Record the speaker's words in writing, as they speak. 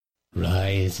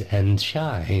Rise and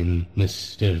shine,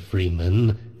 Mr.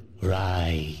 Freeman.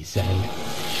 Rise and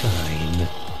shine.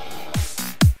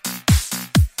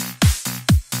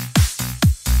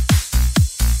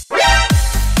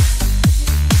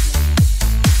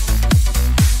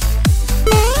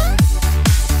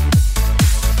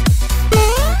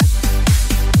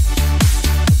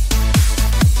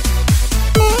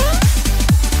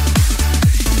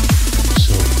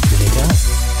 So wake up,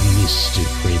 Mr.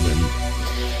 Freeman.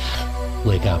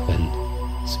 Wake up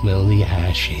and smell the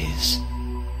ashes.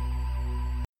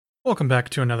 Welcome back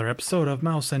to another episode of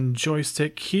Mouse and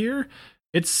Joystick here.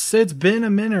 It's been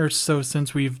a minute or so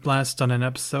since we've last done an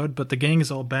episode, but the gang is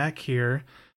all back here.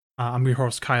 I'm your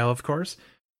host Kyle, of course,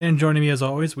 and joining me as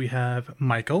always we have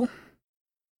Michael.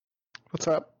 What's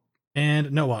up?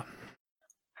 And Noah.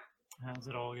 How's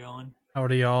it all going?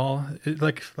 Howdy, y'all.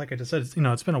 Like I just said,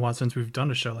 it's been a while since we've done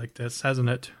a show like this, hasn't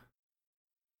it?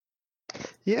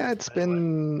 Yeah, it's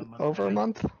been over a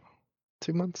month,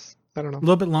 2 months. I don't know. A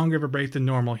little bit longer of a break than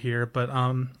normal here, but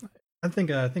I think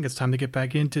it's time to get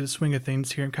back into the swing of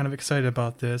things here. I'm kind of excited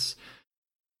about this.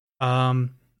 As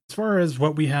far as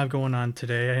what we have going on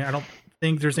today, I don't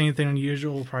think there's anything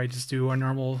unusual. We'll probably just do our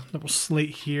normal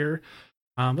slate here.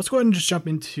 Let's go ahead and just jump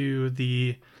into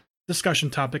the discussion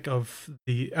topic of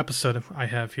the episode I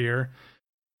have here.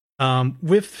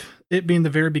 With it being the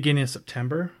very beginning of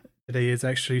September, today is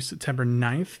actually September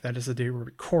 9th. That is the day we're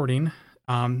recording.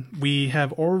 We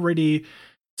have already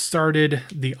started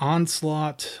the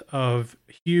onslaught of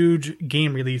huge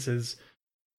game releases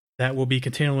that will be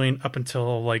continuing up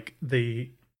until like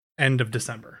the end of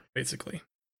December, basically.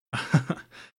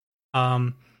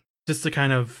 Just to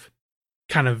kind of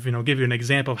give you an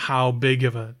example of how big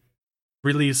of a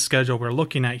release schedule we're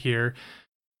looking at here.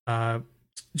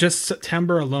 Just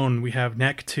September alone, we have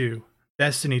NEC 2,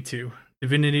 Destiny 2,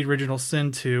 Divinity Original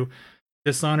Sin 2,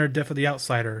 Dishonored: Death of the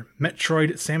Outsider,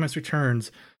 Metroid: Samus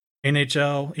Returns,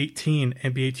 NHL 18,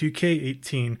 NBA 2K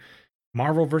 18,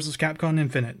 Marvel vs. Capcom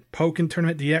Infinite, Pokken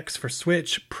Tournament DX for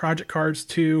Switch, Project Cars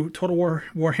 2, Total War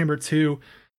Warhammer 2,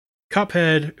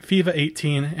 Cuphead, FIFA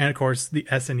 18, and of course the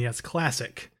SNES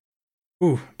Classic.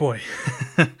 Ooh, boy.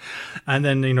 And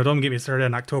then, don't get me started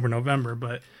in October, November,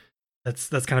 but that's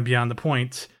kind of beyond the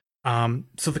point.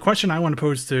 So the question I want to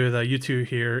pose to you two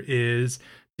here is,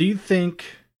 do you think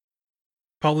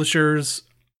publishers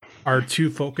are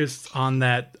too focused on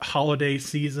that holiday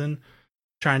season,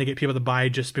 trying to get people to buy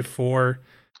just before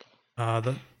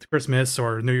the Christmas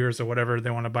or New Year's or whatever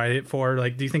they want to buy it for?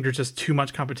 Like, do you think there's just too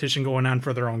much competition going on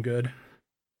for their own good?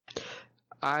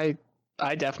 I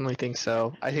definitely think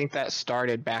so. I think that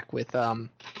started back with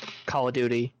Call of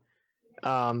Duty.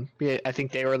 I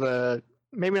think they were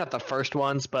maybe not the first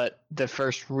ones, but the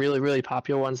first really, really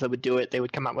popular ones that would do it. They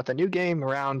would come out with a new game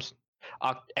around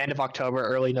end of October,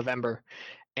 early November.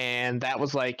 And that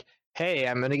was like, hey,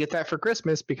 I'm going to get that for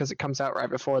Christmas because it comes out right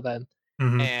before then.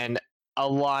 Mm-hmm. And a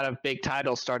lot of big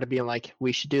titles started being like,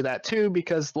 we should do that too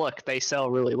because, look, they sell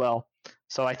really well.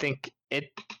 So I think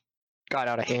it got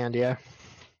out of hand, yeah.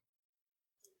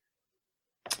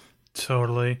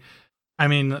 Totally. I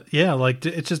mean, yeah, like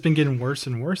it's just been getting worse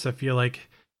and worse, I feel like.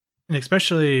 And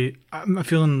especially, I'm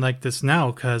feeling like this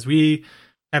now because we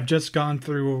have just gone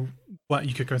through what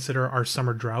you could consider our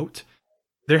summer drought.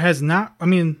 There have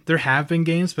been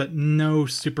games, but no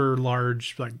super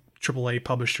large, like AAA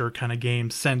publisher kind of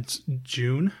games since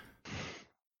June.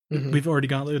 Mm-hmm. We've already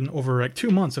gotten over like 2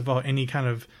 months without any kind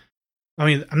of,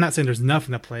 I'm not saying there's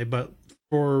nothing to play, but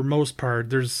for most part,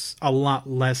 there's a lot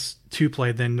less to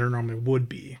play than there normally would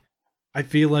be. I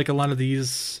feel like a lot of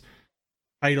these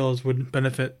titles would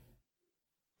benefit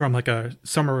from like a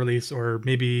summer release or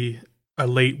maybe a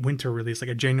late winter release, like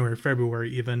a January,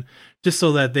 February even, just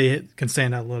so that they can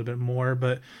stand out a little bit more.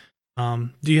 But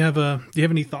do you have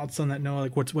any thoughts on that, Noah?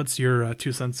 Like what's your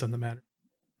 2 cents on the matter?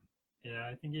 Yeah,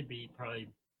 I think it'd be probably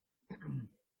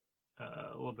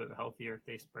a little bit healthier if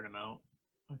they spread them out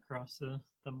across the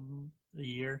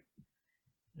year,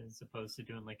 as opposed to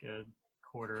doing like a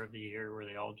quarter of the year where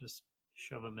they all just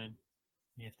shove them in.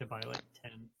 You have to buy like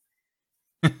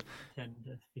 10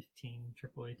 to 15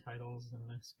 AAA titles in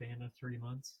the span of 3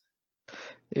 months.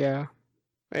 Yeah.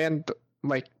 And,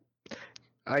 like,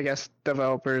 I guess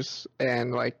developers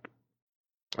and,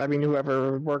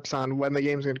 whoever works on when the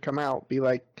game's going to come out, be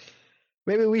like,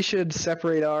 maybe we should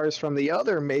separate ours from the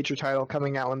other major title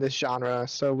coming out in this genre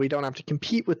so we don't have to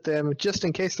compete with them just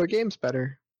in case their game's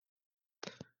better.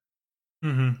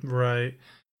 Mm-hmm, right.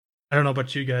 I don't know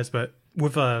about you guys, but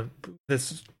with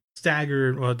this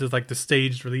staggered, there's like the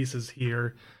staged releases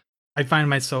here, I find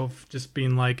myself just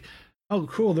being like, oh,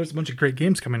 cool, there's a bunch of great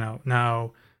games coming out.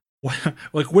 Now,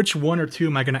 like which one or two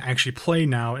am I going to actually play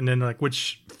now, and then like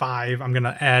which 5 I'm going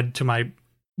to add to my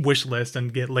wish list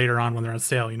and get later on when they're on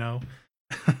sale.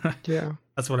 Yeah.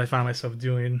 That's what I find myself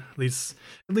doing. At least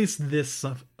this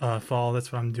fall.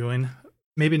 That's what I'm doing.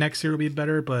 Maybe next year will be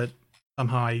better, but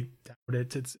somehow I doubt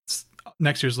it. It's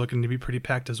next year's looking to be pretty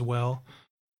packed as well.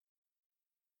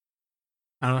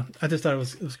 I don't know. I just thought it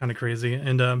was kind of crazy.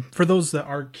 And for those that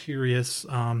are curious,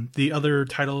 the other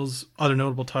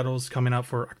notable titles coming out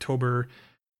for October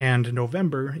and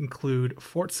November include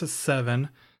Forza 7,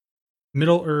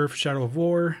 Middle Earth: Shadow of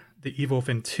War, The Evil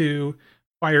Within 2,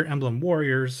 Fire Emblem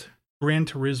Warriors, Gran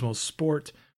Turismo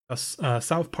Sport,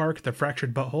 South Park: The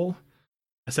Fractured Butthole,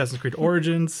 Assassin's Creed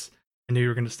Origins. I knew you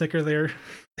were going to sticker there.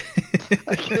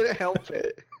 I couldn't help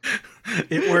it.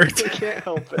 It worked. I can't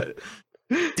help it.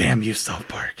 Damn you, South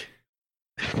Park.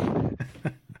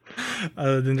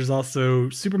 Then there's also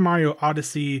Super Mario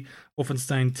Odyssey,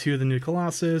 Wolfenstein 2: The New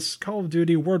Colossus, Call of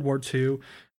Duty World War II,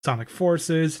 Sonic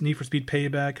Forces, Need for Speed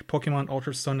Payback, Pokemon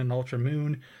Ultra Sun and Ultra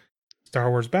Moon, Star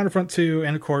Wars Battlefront 2,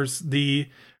 and of course the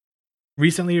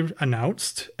recently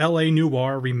announced LA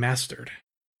Noire Remastered.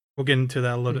 We'll get into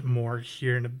that a little bit more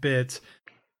here in a bit.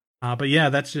 But yeah,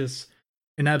 that's just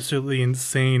an absolutely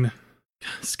insane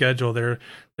schedule there.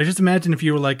 Like, just imagine if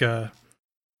you were like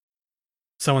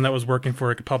someone that was working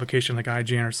for a publication like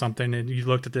IGN or something, and you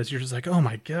looked at this, you're just like, oh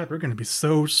my god, we're going to be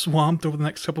so swamped over the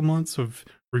next couple months of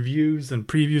reviews and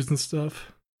previews and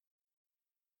stuff.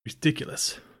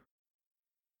 Ridiculous.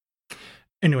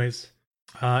 Anyways,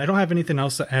 I don't have anything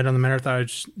else to add on the matter. I thought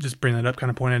I'd just bring that up, kind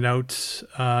of point it out.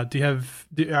 Do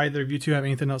either of you two have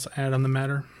anything else to add on the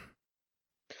matter?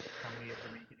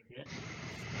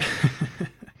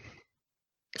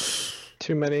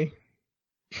 Too many.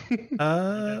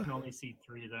 I can only see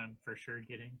 3 that I'm for sure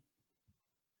getting.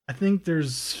 I think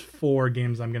there's 4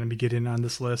 games I'm going to be getting on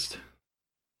this list.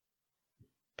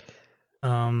 I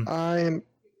don't.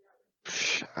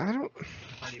 I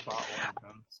already bought one of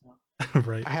them. So.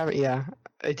 Right. I haven't. Yeah.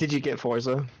 Did you get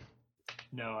Forza?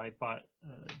 No, I bought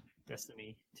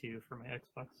Destiny 2 for my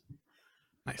Xbox.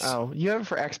 Nice. Oh, you have it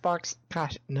for Xbox?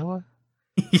 Gosh, Noah.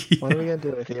 Yeah. What are we gonna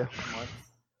do with you?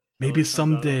 Maybe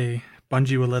someday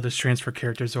Bungie will let us transfer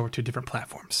characters over to different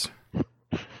platforms.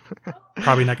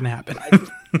 Probably not going to happen.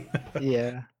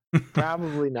 Yeah,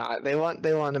 probably not. They want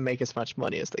to make as much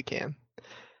money as they can.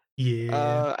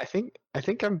 Yeah.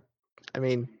 I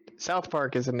mean, South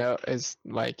Park is is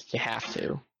like you have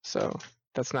to. So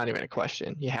that's not even a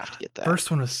question. You have to get that.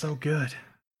 First one was so good.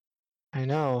 I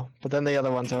know, but then the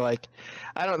other ones are like,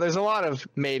 I don't. There's a lot of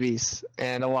maybes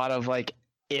and a lot of like,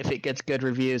 if it gets good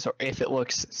reviews or if it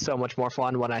looks so much more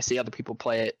fun when I see other people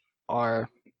play it. Or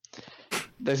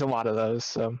there's a lot of those.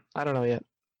 So I don't know yet.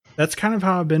 That's kind of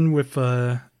how I've been with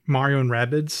Mario and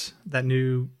Rabbids, that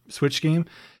new Switch game.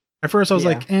 At first I was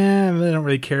like, I don't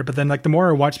really care. But then like the more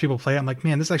I watch people play it, I'm like,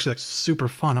 man, this is actually like super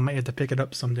fun. I might have to pick it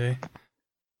up someday.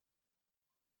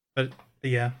 But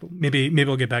yeah, maybe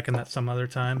we'll get back in that some other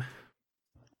time.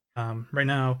 Right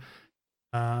now,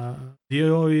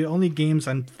 the only games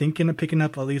I'm thinking of picking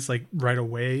up, at least like right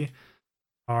away,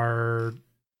 are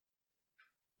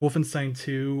Wolfenstein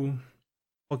 2,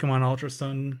 Pokemon Ultra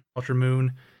Sun, Ultra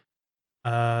Moon,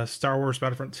 Star Wars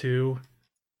Battlefront 2,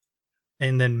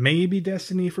 and then maybe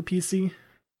Destiny for PC.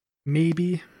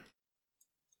 Maybe.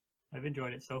 I've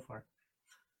enjoyed it so far.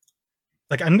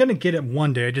 Like, I'm gonna get it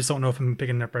one day. I just don't know if I'm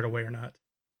picking it up right away or not.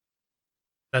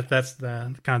 That's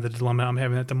the kind of the dilemma I'm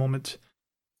having at the moment.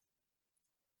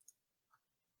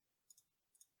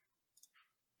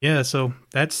 Yeah, so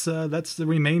that's the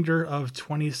remainder of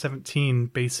 2017,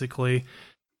 basically.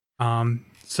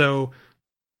 So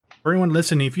for anyone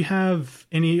listening, if you have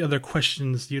any other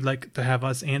questions you'd like to have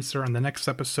us answer on the next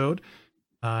episode,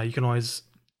 you can always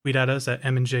tweet at us at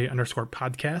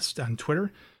MNJ_podcast on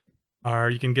Twitter, or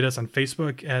you can get us on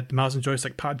Facebook at Mouse and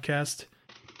Joystick Podcast,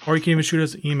 or you can even shoot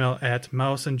us an email at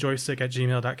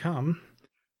mouseandjoystick@gmail.com.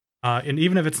 And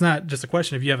even if it's not just a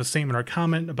question, if you have a statement or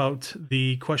comment about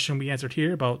the question we answered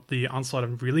here about the onslaught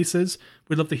of releases,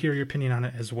 we'd love to hear your opinion on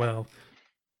it as well.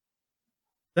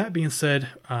 That being said,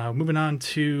 moving on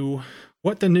to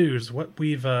what the news, what's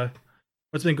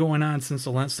been going on since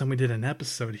the last time we did an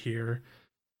episode here.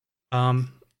 I've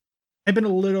been a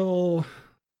little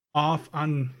off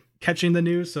on catching the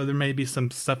news, so there may be some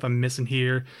stuff I'm missing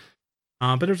here.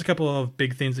 But there's a couple of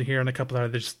big things in here and a couple that are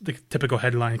just the typical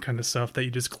headline kind of stuff that you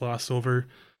just gloss over.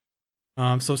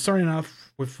 So starting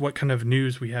off with what kind of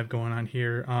news we have going on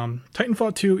here.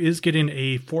 Titanfall 2 is getting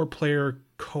a 4-player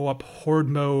co-op horde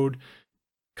mode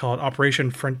called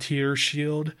Operation Frontier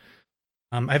Shield.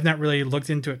 I've not really looked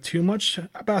into it too much,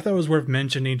 but I thought it was worth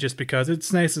mentioning just because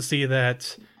it's nice to see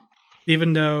that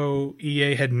even though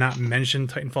EA had not mentioned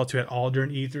Titanfall 2 at all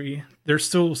during E3, there's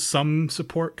still some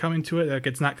support coming to it. Like,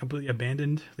 it's not completely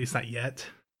abandoned, at least not yet.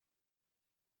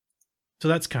 So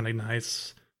that's kind of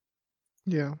nice.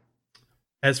 Yeah.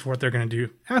 As for what they're going to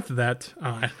do after that,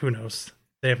 who knows?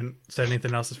 They haven't said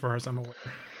anything else as far as I'm aware.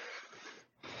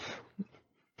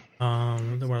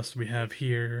 Then what else do we have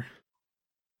here?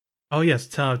 Oh yes,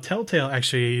 Telltale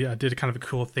actually did a kind of a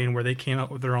cool thing where they came out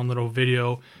with their own little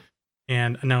video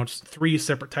and announced 3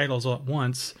 separate titles all at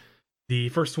once. The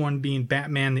first one being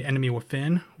Batman: The Enemy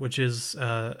Within, which is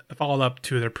a follow-up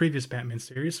to their previous Batman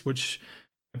series, which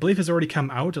I believe has already come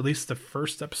out, at least the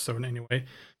first episode anyway.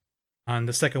 And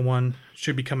the second one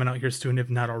should be coming out here soon, if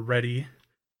not already.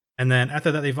 And then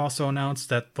after that, they've also announced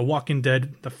that The Walking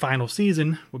Dead, the final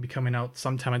season, will be coming out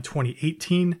sometime in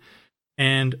 2018.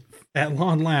 And at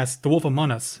long last, The Wolf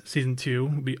Among Us Season 2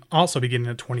 will be also beginning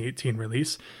a 2018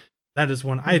 release. That is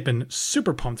one I've been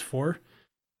super pumped for.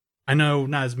 I know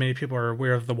not as many people are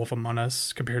aware of The Wolf Among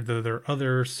Us compared to their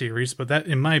other series, but that,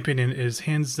 in my opinion, is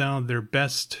hands down their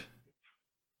best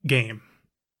game.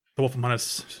 The Wolf Among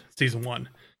Us Season 1.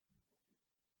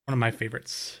 One of my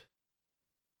favorites.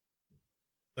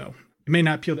 So, it may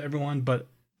not appeal to everyone, but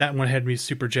that one had me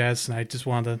super jazzed, and I just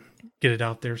wanted to get it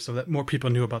out there so that more people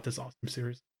knew about this awesome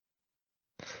series.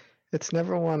 It's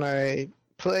never one I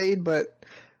played, but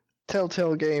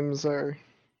Telltale games are,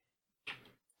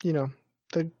 you know,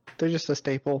 they're just a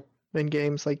staple in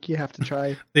games. Like, you have to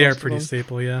try. They are pretty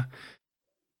staple, yeah.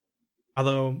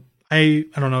 Although, I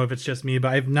don't know if it's just me,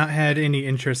 but I've not had any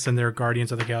interest in their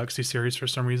Guardians of the Galaxy series for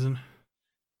some reason.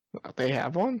 They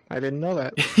have one? I didn't know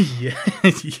that.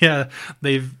 yeah,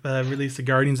 they've released the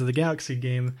Guardians of the Galaxy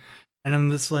game, and I'm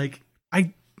just like,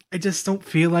 I just don't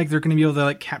feel like they're going to be able to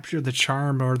like capture the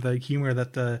charm or the humor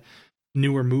that the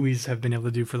newer movies have been able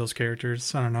to do for those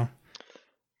characters. I don't know.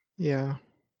 Yeah,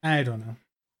 I don't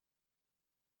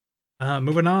know.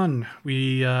 Moving on,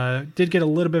 we did get a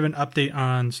little bit of an update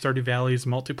on Stardew Valley's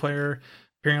multiplayer.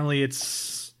 Apparently,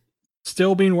 it's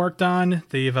still being worked on.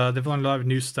 They've learned a lot of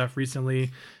new stuff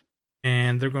recently.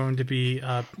 And they're going to be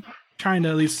trying to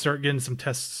at least start getting some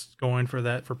tests going for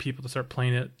that, for people to start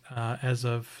playing it as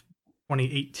of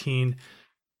 2018.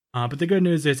 But the good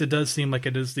news is it does seem like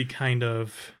it is the kind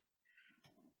of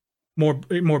more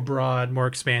broad, more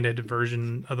expanded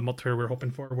version of the multiplayer we're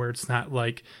hoping for, where it's not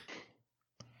like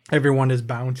everyone is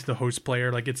bound to the host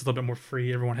player. Like, it's a little bit more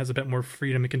free. Everyone has a bit more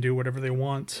freedom and can do whatever they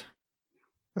want.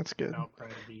 That's good. I'll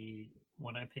probably be,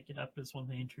 when I pick it up, is when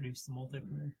they introduce the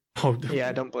multiplayer. Oh yeah,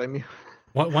 I don't blame you.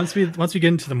 Once we get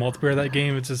into the multiplayer of that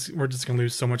game, we're just gonna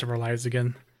lose so much of our lives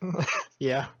again.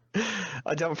 Yeah,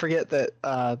 don't forget that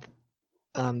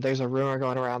there's a rumor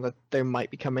going around that they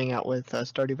might be coming out with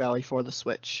Stardew Valley for the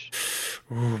Switch.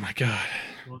 Oh my god!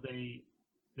 Well,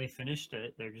 they finished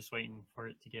it. They're just waiting for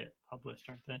it to get published,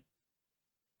 aren't they?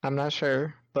 I'm not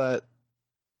sure, but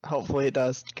hopefully it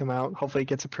does come out. Hopefully it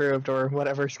gets approved or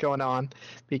whatever's going on,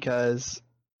 because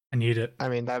I need it. I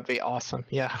mean, that'd be awesome.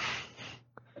 Yeah.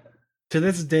 To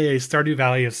this day, Stardew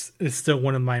Valley is still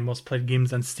one of my most played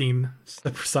games on Steam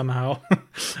somehow.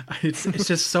 It's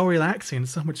just so relaxing.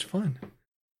 It's so much fun.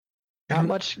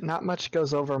 Not much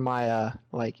goes over my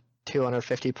like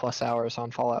 250 plus hours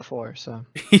on Fallout 4. So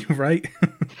right.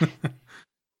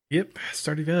 Yep,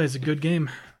 Stardew Valley is a good game.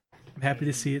 I'm happy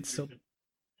to see it still.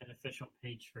 An official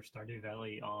page for Stardew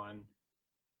Valley on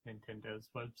Nintendo's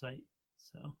website.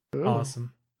 So Ooh.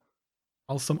 Awesome.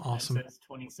 It says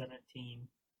 2017.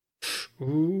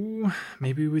 Ooh,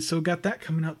 maybe we still got that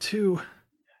coming out too.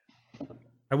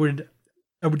 I would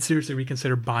seriously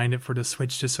reconsider buying it for the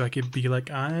Switch just so I could be like,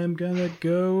 I'm gonna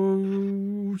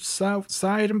go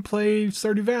outside and play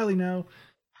Stardew Valley now.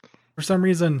 For some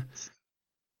reason,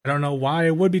 I don't know why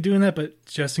I would be doing that, but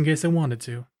just in case I wanted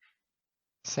to.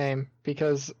 Same,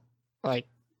 because like,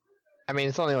 I mean,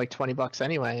 it's only like $20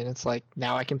 anyway, and it's like,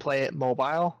 now I can play it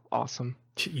mobile. Awesome.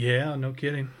 Yeah, no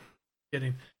kidding.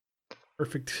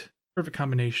 Perfect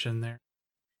combination there.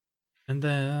 And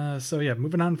then, so yeah,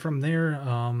 moving on from there.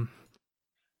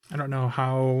 I don't know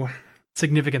how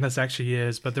significant this actually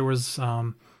is, but there was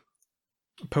a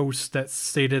post that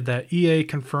stated that EA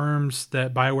confirms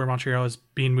that BioWare Montreal is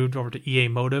being moved over to EA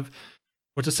Motive,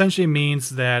 which essentially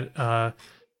means that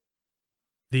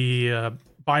the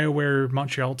BioWare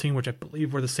Montreal team, which I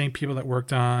believe were the same people that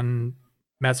worked on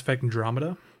Mass Effect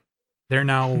Andromeda, they're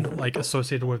now like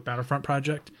associated with Battlefront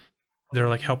Project. They're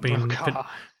like helping. They're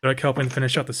like helping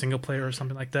finish out the single player or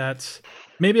something like that.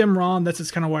 Maybe I'm wrong. That's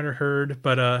just kind of what I heard,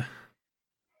 but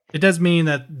it does mean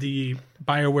that the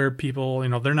BioWare people,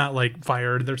 they're not like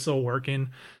fired. They're still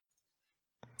working.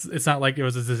 It's not like it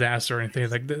was a disaster or anything.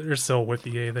 Like, they're still with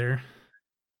EA there.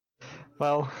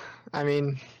 Well, I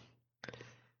mean,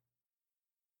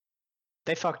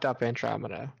 they fucked up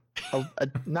Andromeda.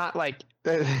 Not like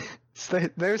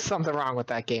there's something wrong with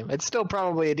that game. It's still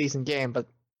probably a decent game, but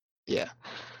yeah.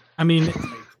 I mean,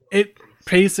 it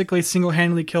basically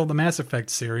single-handedly killed the Mass Effect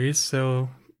series, so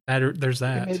there's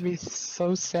that. It made me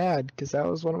so sad because that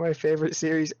was one of my favorite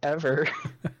series ever.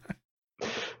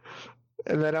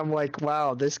 And then I'm like,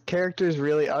 wow, this character is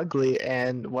really ugly,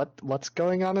 and what's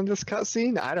going on in this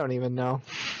cutscene? I don't even know.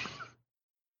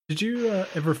 Did you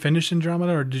ever finish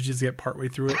Andromeda, or did you just get partway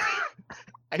through it?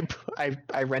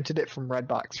 I rented it from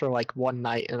Redbox for like one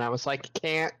night, and I was like,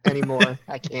 can't anymore.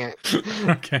 I can't.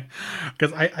 Okay,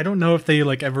 because I don't know if they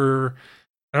like ever.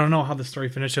 I don't know how the story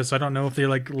finishes, so I don't know if they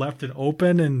like left it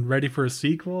open and ready for a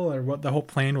sequel, or what the whole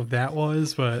plan with that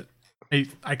was. But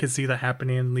I could see that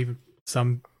happening and leaving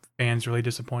some fans really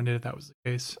disappointed if that was the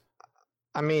case.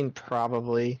 I mean,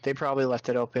 probably. They probably left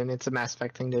it open. It's a Mass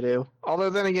Effect thing to do. Although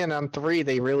then again, on 3,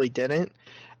 they really didn't.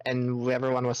 And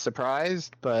everyone was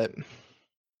surprised, but...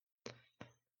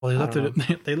 Well,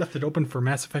 they left it open for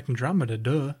Mass Effect Andromeda,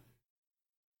 duh.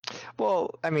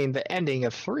 Well, I mean, the ending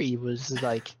of 3 was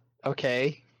like,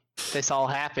 okay, this all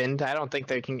happened. I don't think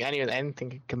anything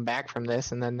can come back from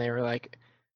this. And then they were like,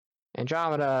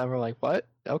 Andromeda. We're like, what?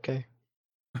 Okay.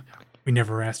 We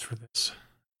never asked for this.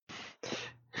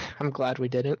 I'm glad we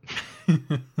didn't.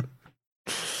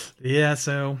 Yeah,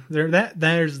 so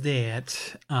there's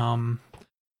that. In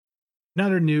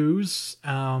other news,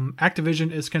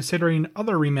 Activision is considering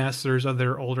other remasters of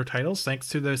their older titles thanks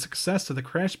to the success of the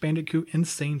Crash Bandicoot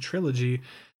Insane Trilogy,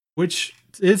 which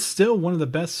is still one of the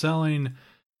best-selling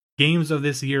games of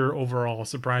this year overall,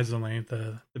 surprisingly.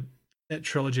 That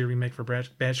trilogy remake for Crash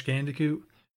Bandicoot.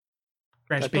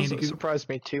 That doesn't surprise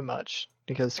me too much,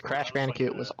 because Crash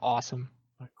Bandicoot was awesome.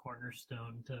 A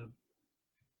cornerstone to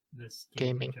this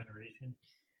gaming generation.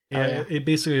 Yeah, it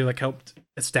basically like helped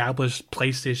establish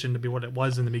PlayStation to be what it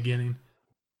was in the beginning.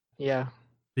 Yeah.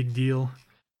 Big deal.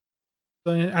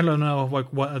 But I don't know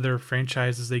what other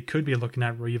franchises they could be looking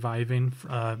at reviving.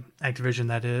 Activision,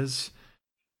 that is.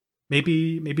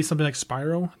 Maybe something like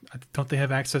Spyro. Don't they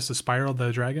have access to Spyro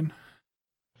the Dragon?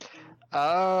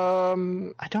 I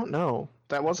don't know.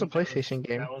 That was a PlayStation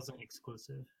game. That wasn't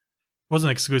exclusive. It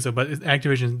wasn't exclusive, but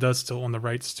Activision does still own the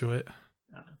rights to it.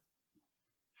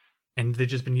 And they've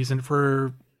just been using it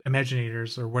for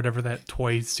Imaginators or whatever that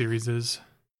toy series is.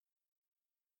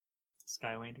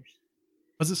 Skylanders.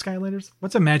 Was it Skylanders?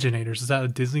 What's Imaginators? Is that a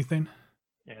Disney thing?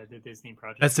 Yeah, the Disney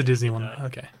project. That's the Disney one.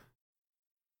 Okay.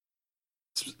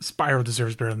 Spyro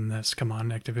deserves better than this. Come on,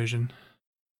 Activision.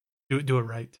 Do it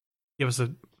right. Give us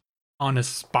a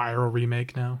honest Spyro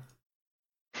remake now.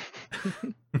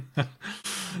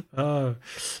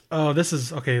 This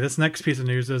is okay. This next piece of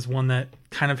news is one that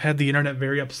kind of had the internet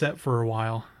very upset for a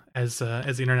while, as the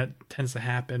internet tends to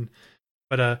happen.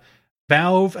 But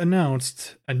Valve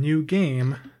announced a new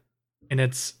game, and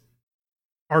it's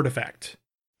Artifact,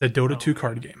 the Dota 2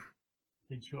 card game.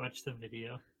 Did you watch the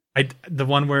video? The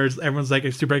one where everyone's like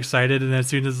super excited, and as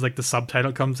soon as like the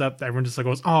subtitle comes up, everyone just like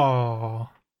goes, "Oh,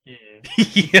 yeah,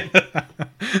 yeah."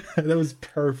 That was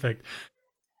perfect.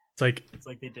 It's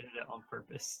like they did it on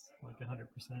purpose, like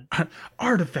 100%.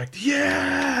 Artifact,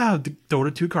 yeah, the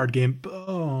Dota 2 card game.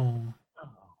 Oh.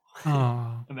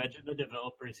 Imagine the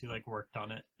developers who like worked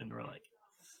on it and were like,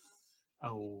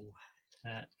 "Oh,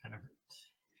 that kind of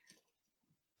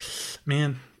hurts."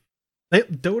 Man,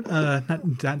 Dota, not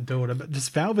Dota, but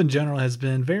just Valve in general has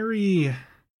been very.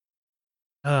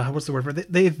 What's the word for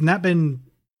it? They've not been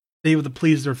able to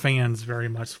please their fans very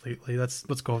much lately. Let's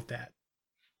go with that.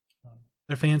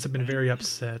 Their fans have been very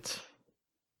upset.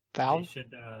 Valve?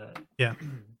 Should, yeah.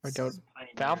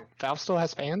 Valve still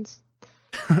has fans?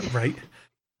 Right.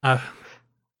 I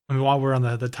mean, while we're on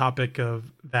the topic of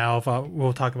Valve,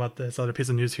 we'll talk about this other piece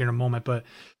of news here in a moment. But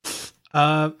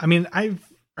I mean, I've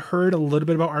heard a little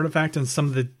bit about Artifact and some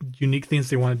of the unique things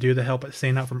they want to do to help it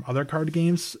stand out from other card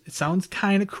games. It sounds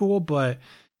kind of cool, but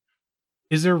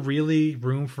is there really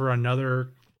room for another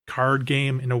card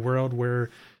game in a world where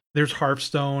there's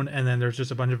Hearthstone and then there's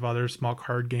just a bunch of other small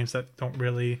card games that don't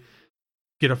really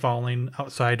get a following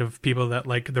outside of people that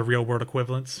like the real world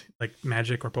equivalents, like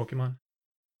Magic or Pokemon?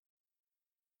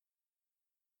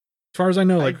 As far as I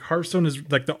know, like Hearthstone is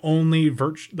like the only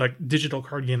digital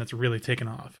card game that's really taken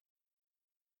off.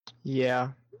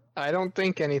 Yeah, I don't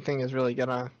think anything is really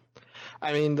gonna.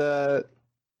 I mean, the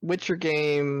Witcher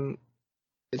game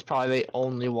is probably the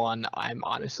only one I'm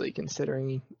honestly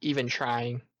considering even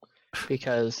trying,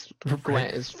 because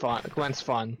Gwent is fun. Gwent's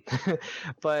fun,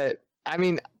 but I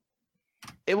mean,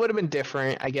 it would have been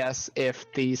different, I guess,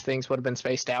 if these things would have been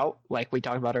spaced out, like we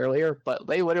talked about earlier. But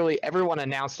they literally everyone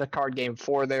announced a card game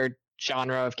for their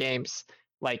genre of games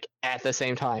like at the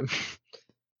same time.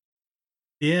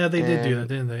 Yeah, they did do that,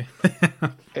 And didn't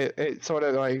they? it sort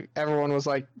of like everyone was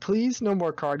like, "Please, no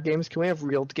more card games. Can we have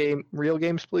real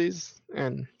games, please?"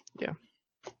 And yeah,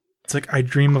 It's like I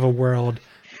dream of a world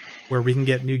where we can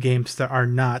get new games that are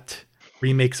not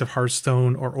remakes of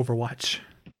Hearthstone or Overwatch.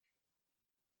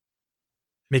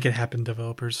 Make it happen,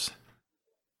 developers.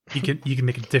 You can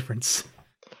make a difference.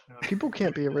 people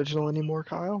can't be original anymore,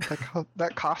 Kyle.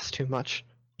 That costs too much.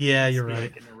 Yeah, It's you're be right.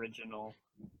 Like an original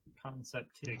concept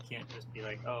too. It can't just be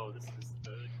like, oh, this is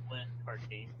the Gwent card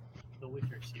game, the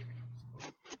Witcher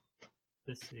series.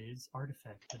 This is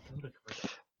Artifact, the Dota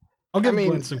card. I'll give I mean-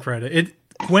 Gwent some credit.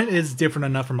 Gwent is different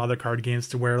enough from other card games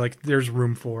to where like there's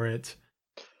room for it.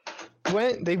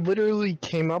 Gwent, they literally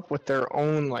came up with their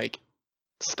own like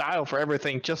style for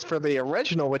everything just for the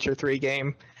original Witcher 3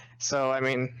 game. So I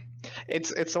mean,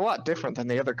 it's a lot different than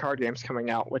the other card games coming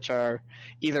out, which are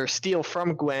either steal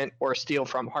from Gwent or steal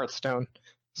from Hearthstone.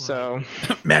 So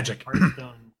Magic.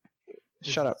 Hearthstone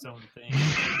is Shut up. its own thing.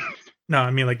 No,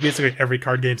 I mean like basically every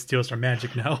card game steals from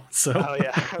Magic now. So oh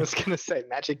yeah, I was gonna say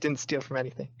Magic didn't steal from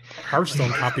anything.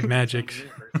 Hearthstone copied Magic.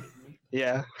 Universe, isn't it?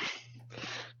 Yeah,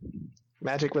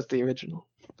 Magic was the original.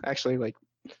 Actually, like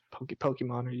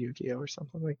Pokemon or Yu-Gi-Oh or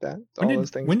something like that. All those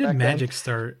things. When did back then. Magic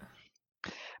start?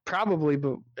 Probably,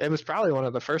 but it was probably one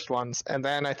of the first ones. And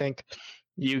then I think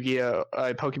Yu-Gi-Oh,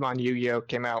 Pokemon Yu-Gi-Oh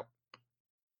came out.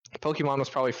 Pokemon was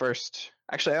probably first.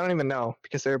 Actually, I don't even know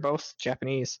because they were both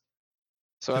Japanese.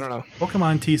 So I don't know.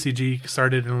 Pokemon TCG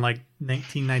started in like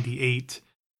 1998.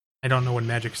 I don't know when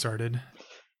Magic started.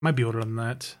 Might be older than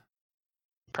that.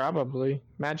 Probably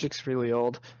Magic's really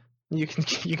old. You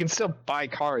can still buy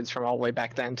cards from all the way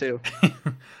back then too.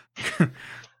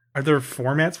 Are there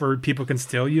formats where people can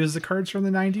still use the cards from the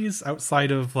 90s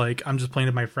outside of like I'm just playing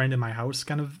with my friend in my house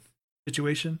kind of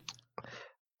situation?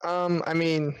 I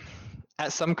mean,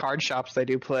 at some card shops they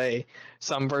do play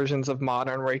some versions of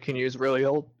Modern where you can use really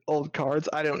old cards.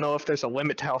 I don't know if there's a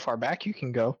limit to how far back you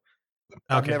can go.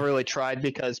 I've Okay. never really tried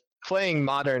because playing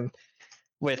Modern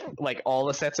with like all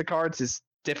the sets of cards is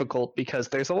difficult because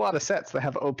there's a lot of sets that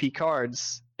have OP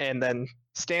cards, and then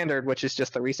Standard, which is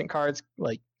just the recent cards,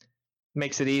 like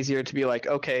makes it easier to be like,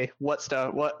 okay, what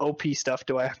OP stuff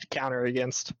do I have to counter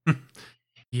against?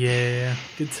 Yeah,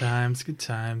 good times, good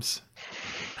times.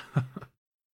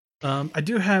 I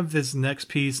do have this next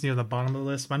piece near the bottom of the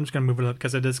list, but I'm just gonna move it up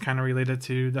because it is kind of related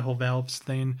to the whole Valves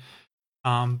thing.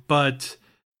 But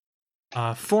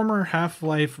former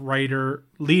Half-Life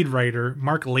lead writer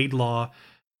Mark Laidlaw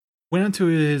went onto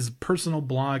his personal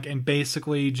blog and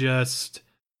basically just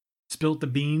spilt the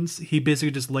beans. He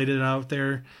basically just laid it out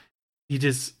there. He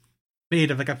just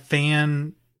made like a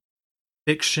fan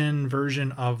fiction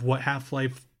version of what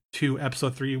Half-Life 2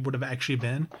 Episode 3 would have actually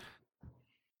been,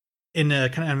 in a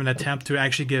kind of an attempt to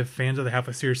actually give fans of the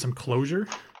Half-Life series some closure.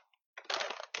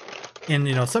 And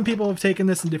you know, some people have taken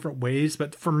this in different ways,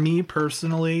 but for me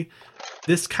personally,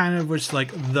 this kind of was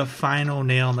like the final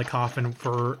nail in the coffin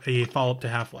for a follow-up to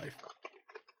Half-Life.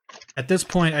 At this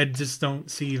point, I just don't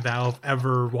see Valve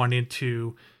ever wanting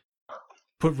to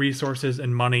put resources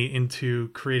and money into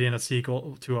creating a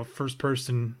sequel to a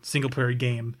first-person single-player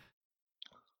game,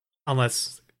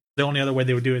 unless the only other way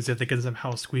they would do it is if they could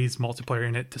somehow squeeze multiplayer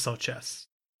in it to sell chests.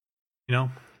 You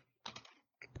know?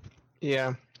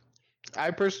 Yeah.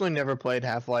 I personally never played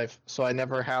Half-Life, so I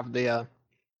never have the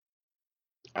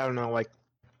I don't know, like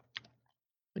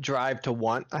drive to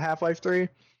want a Half-Life 3,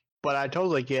 but I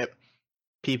totally get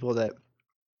people that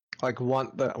like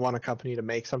want a company to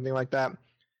make something like that.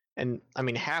 And I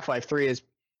mean, Half-Life 3 is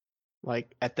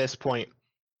like at this point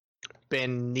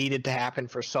been needed to happen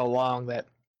for so long that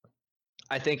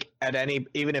I think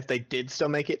even if they did still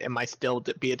make it, it might still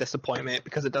be a disappointment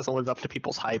because it doesn't live up to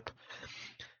people's hype.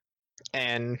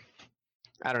 And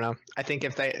I don't know. I think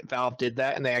if Valve did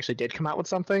that and they actually did come out with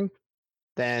something,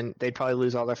 then they'd probably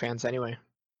lose all their fans anyway.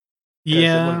 'Cause it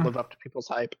Yeah. wouldn't live up to people's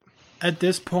hype. At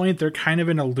this point, they're kind of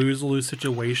in a lose-lose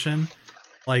situation.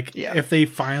 Like, Yeah. if they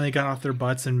finally got off their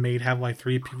butts and made Half-Life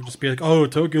 3, people would just be like, oh,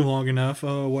 it took you long enough.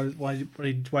 Oh,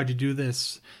 why'd you do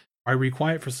this? Why were you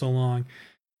quiet for so long?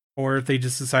 Or if they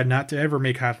just decide not to ever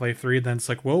make Half-Life 3, then it's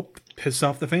like, well, piss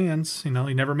off the fans. You know,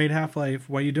 you never made Half-Life.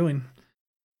 What are you doing?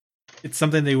 It's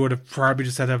something they would have probably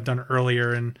just had to have done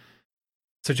earlier, and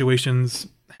situations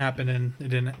happen and it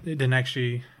didn't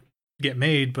actually get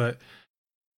made. But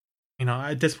you know,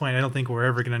 at this point, I don't think we're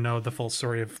ever going to know the full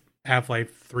story of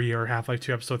Half-Life 3 or Half-Life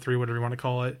 2 Episode 3, whatever you want to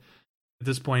call it. At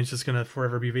this point, it's just going to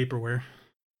forever be vaporware.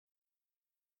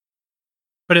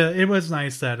 But it was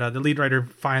nice that the lead writer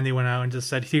finally went out and just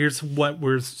said, here's what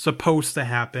was supposed to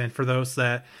happen for those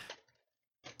that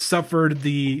suffered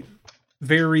the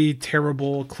very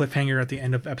terrible cliffhanger at the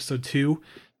end of episode 2.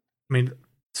 I mean,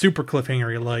 super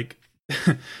cliffhanger, like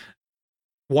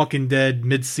Walking Dead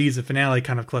mid-season finale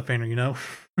kind of cliffhanger, you know?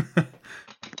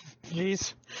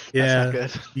 Jeez. Yeah.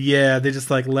 That's not good. Yeah, they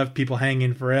just like left people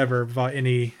hanging forever without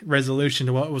any resolution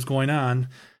to what was going on.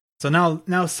 So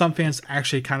now some fans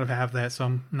actually kind of have that, so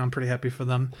I'm pretty happy for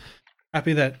them.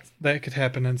 Happy that could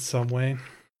happen in some way.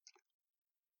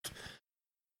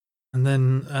 And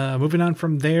then moving on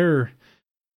from there,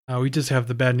 we just have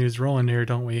the bad news rolling here,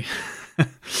 don't we?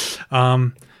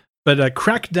 But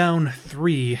Crackdown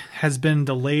 3 has been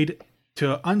delayed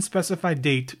to an unspecified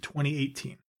date,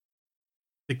 2018.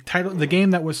 The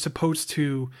game that was supposed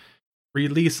to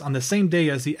release on the same day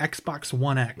as the Xbox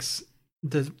One X,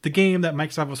 the game that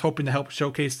Microsoft was hoping to help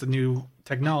showcase the new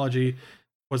technology,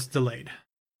 was delayed.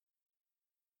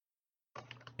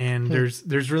 And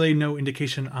there's really no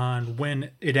indication on when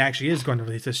it actually is going to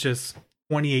release. It's just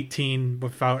 2018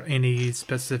 without any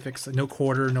specifics, no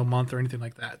quarter, no month, or anything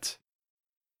like that.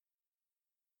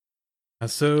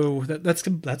 So that's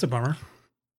a bummer.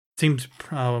 Seems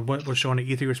what was shown at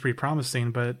E3 was pretty promising,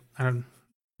 but they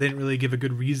didn't really give a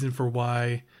good reason for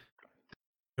why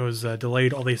it was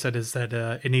delayed. All they said is that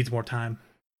it needs more time.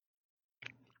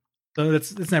 So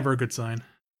it's never a good sign.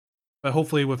 But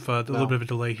hopefully, with a little bit of a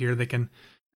delay here, they can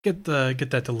get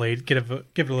that delayed, give it a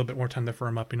little bit more time to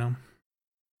firm up. You know.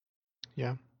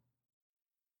 Yeah.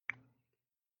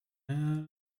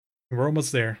 We're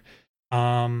almost there.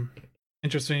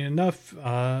 Interesting enough,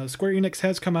 Square Enix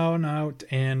has come out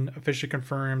and officially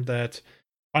confirmed that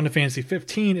Final Fantasy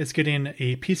 15 is getting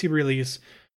a PC release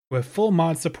with full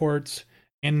mod support,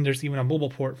 and there's even a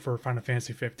mobile port for Final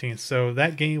Fantasy 15. So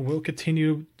that game will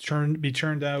continue be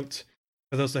churned out.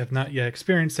 For those that have not yet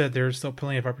experienced it, there's still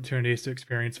plenty of opportunities to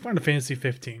experience Final Fantasy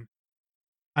 15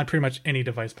 on pretty much any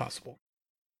device possible.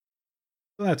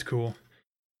 So that's cool.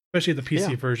 Especially the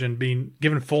PC version being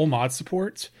given full mod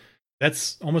support.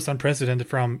 That's almost unprecedented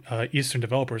from Eastern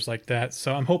developers like that.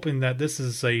 So I'm hoping that this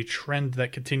is a trend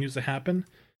that continues to happen.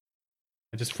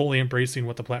 And just fully embracing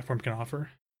what the platform can offer.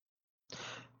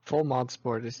 Full mod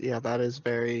support that is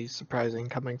very surprising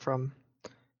coming from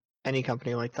any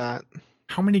company like that.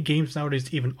 How many games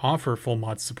nowadays even offer full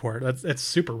mod support? That's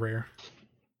super rare.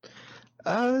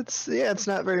 It's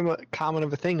not very much common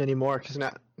of a thing anymore because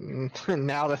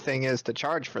now the thing is to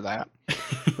charge for that,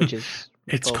 which is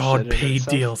it's called paid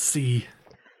DLC.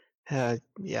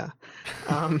 Yeah.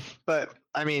 But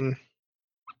I mean,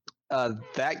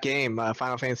 that game,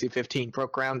 Final Fantasy 15,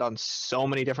 broke ground on so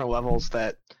many different levels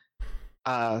that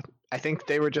I think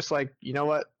they were just like, you know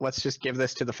what? Let's just give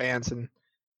this to the fans and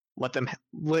let them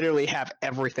literally have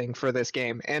everything for this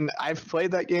game. And I've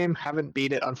played that game, haven't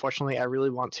beat it, unfortunately. I really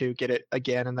want to get it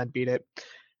again and then beat it.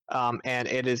 And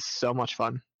it is so much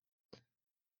fun.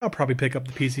 I'll probably pick up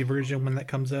the PC version when that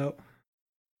comes out.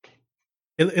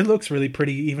 It looks really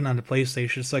pretty even on the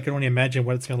PlayStation, so I can only imagine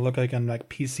what it's going to look like on like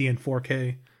PC and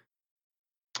 4K.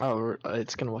 Oh,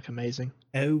 it's going to look amazing.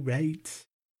 Oh, right.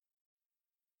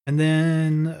 And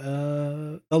then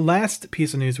the last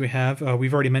piece of news we have,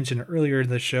 we've already mentioned earlier in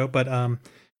the show, but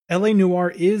LA Noire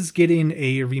is getting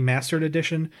a remastered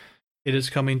edition. It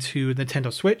is coming to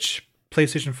Nintendo Switch,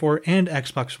 PlayStation 4, and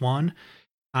Xbox One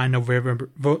on November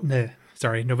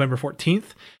 14th.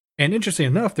 And interesting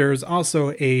enough, there's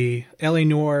also a LA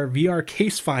Noire VR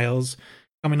case files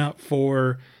coming up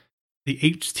for the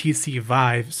HTC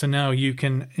Vive. So now you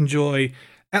can enjoy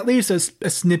at least a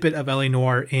snippet of LA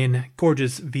Noire in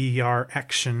gorgeous VR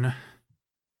action.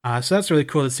 So that's really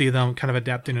cool to see them kind of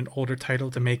adapting an older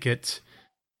title to make it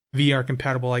VR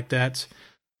compatible like that.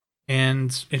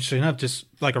 And interesting enough, just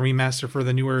like a remaster for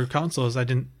the newer consoles, I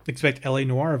didn't expect LA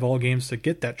Noire of all games to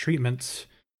get that treatment.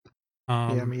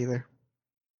 Yeah, me either.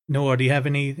 Noah, do you have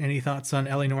any thoughts on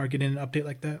LA Noire getting an update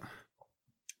like that?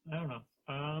 I don't know.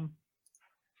 I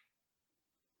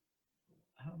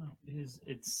don't know. Is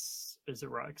it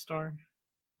Rockstar?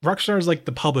 Rockstar is like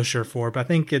the publisher for it, but I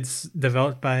think it's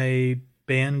developed by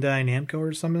Bandai Namco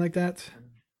or something like that.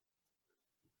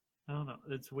 I don't know.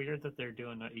 It's weird that they're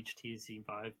doing an HTC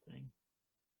Vive thing.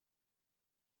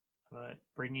 But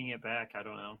bringing it back, I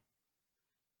don't know.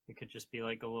 It could just be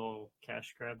like a little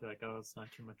cash grab, like, oh, it's not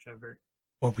too much effort.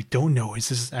 What we don't know is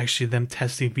this is actually them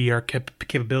testing VR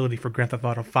capability for Grand Theft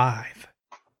Auto 5.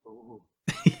 Ooh.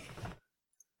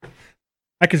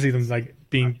 I could see them like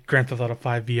being Grand Theft Auto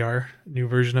 5 VR, new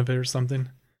version of it or something.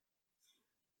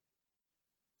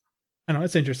 I know,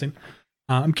 it's interesting.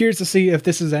 I'm curious to see if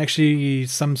this is actually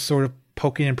some sort of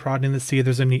poking and prodding to see if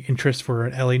there's any interest for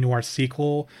an LA Noire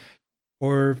sequel,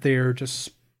 or if they're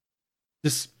just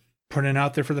putting it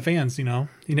out there for the fans. You know,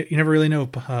 you never really know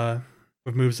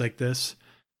with moves like this.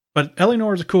 But LA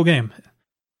Noire is a cool game.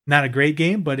 Not a great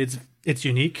game, but it's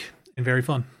unique and very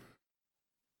fun.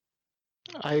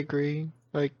 I agree.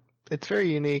 Like, it's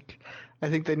very unique. I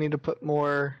think they need to put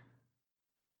more.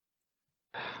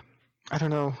 I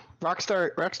don't know.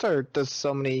 Rockstar does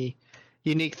so many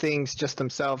unique things just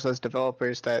themselves as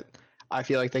developers that I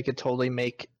feel like they could totally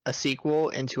make a sequel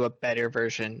into a better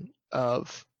version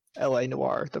of LA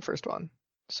Noire, the first one.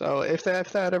 So if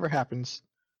that ever happens,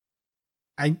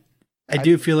 I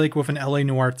do feel like with an LA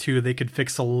Noire 2, they could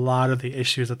fix a lot of the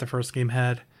issues that the first game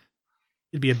had.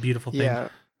 It'd be a beautiful thing. Yeah,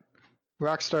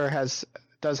 Rockstar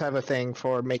does have a thing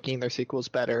for making their sequels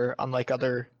better, unlike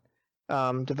other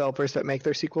developers that make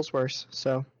their sequels worse.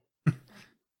 So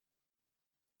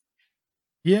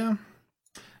yeah,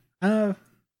 LA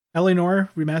Noire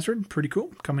Remastered, pretty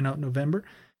cool, coming out in November.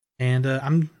 And I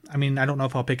don't know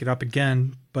if I'll pick it up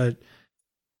again, but I'm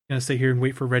gonna stay here and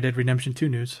wait for Red Dead Redemption 2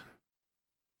 news.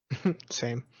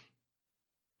 Same.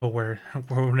 But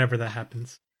whenever that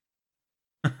happens.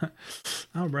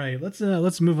 All right,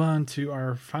 let's move on to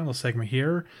our final segment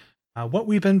here. What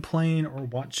we've been playing or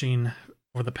watching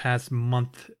over the past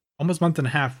month, almost month and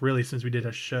a half, really, since we did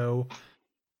a show.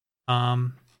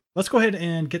 Let's go ahead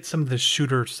and get some of the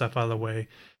shooter stuff out of the way,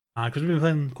 because we've been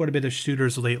playing quite a bit of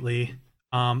shooters lately.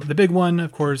 The big one,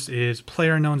 of course, is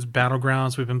PlayerUnknown's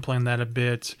Battlegrounds. We've been playing that a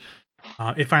bit.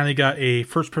 It finally got a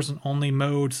first-person only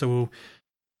mode. So,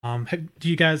 do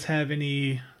you guys have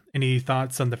any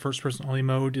thoughts on the first-person only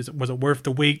mode? Was it worth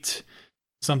the wait?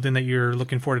 Something that you're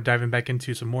looking forward to diving back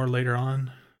into some more later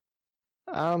on?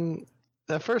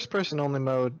 The first-person only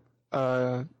mode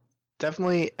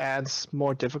definitely adds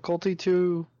more difficulty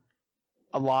to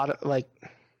a lot of, like,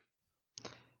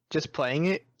 just playing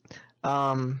it.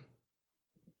 But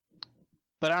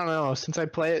I don't know, since I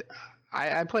play it,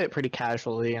 I play it pretty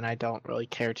casually and I don't really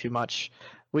care too much.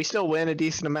 We still win a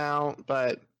decent amount,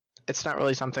 but it's not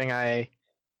really something I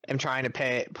am trying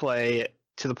to play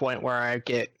to the point where I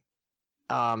get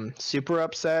super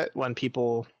upset when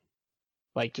people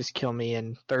like just kill me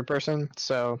in third person.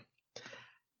 So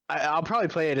I'll probably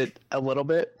play it a little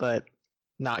bit, but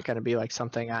not going to be like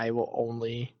something I will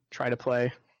only try to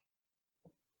play.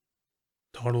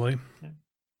 Totally. Yeah.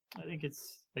 I think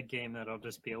it's a game that I'll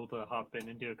just be able to hop in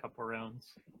and do a couple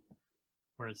rounds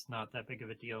where it's not that big of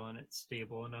a deal and it's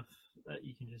stable enough that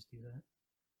you can just do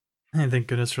that. And thank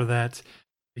goodness for that.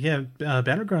 Yeah,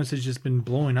 Battlegrounds has just been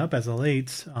blowing up as of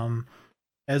late.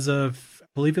 As of, I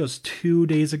believe it was 2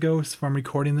 days ago from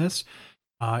recording this,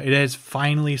 it has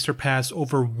finally surpassed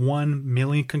over 1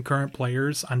 million concurrent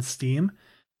players on Steam,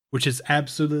 which is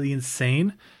absolutely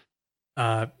insane.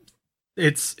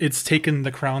 It's taken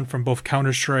the crown from both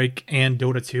Counter-Strike and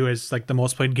Dota 2 as like the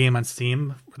most played game on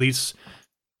Steam. At least,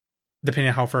 depending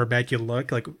on how far back you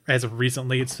look, like as of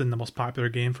recently, it's been the most popular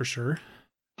game for sure.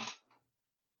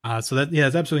 So that, yeah,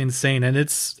 it's absolutely insane, and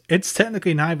it's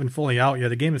technically not even fully out yet.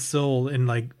 The game is still in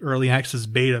like early access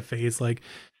beta phase. Like,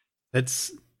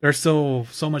 there's still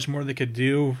so much more they could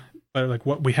do, but like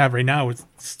what we have right now, it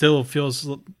still feels.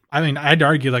 I mean, I'd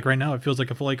argue like right now it feels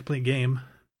like a fully complete game.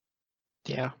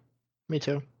 Yeah, me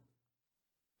too.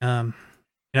 And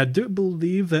I do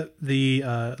believe that the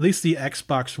at least the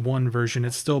Xbox One version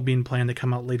is still being planned to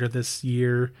come out later this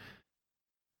year.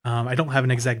 I don't have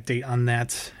an exact date on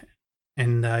that.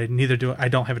 And neither do I.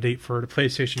 Don't have a date for the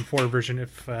PlayStation 4 version.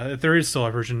 If there is still a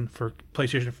version for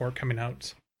PlayStation 4 coming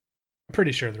out, I'm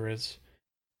pretty sure there is.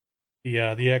 The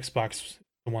Xbox,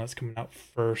 the one that's coming out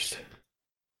first.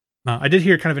 I did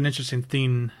hear kind of an interesting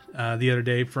thing the other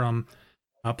day from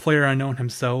PlayerUnknown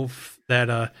himself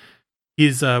that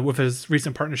he's with his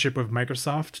recent partnership with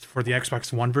Microsoft for the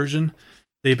Xbox One version.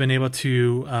 They've been able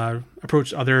to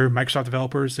approach other Microsoft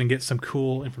developers and get some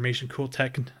cool information, cool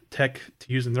tech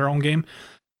to use in their own game.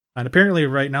 And apparently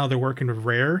right now they're working with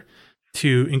Rare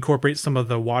to incorporate some of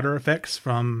the water effects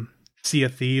from Sea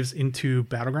of Thieves into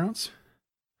Battlegrounds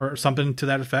or something to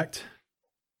that effect.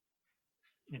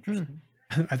 Interesting.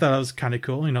 I thought that was kind of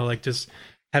cool, like just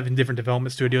having different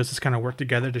development studios just kind of work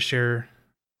together to share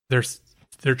their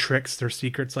tricks, their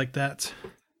secrets like that.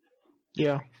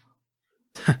 Yeah.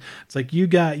 It's like, you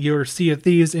got your Sea of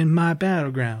Thieves in my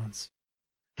Battlegrounds.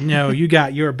 No, you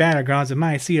got your Battlegrounds in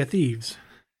my Sea of Thieves.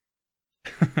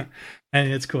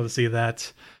 And it's cool to see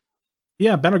that.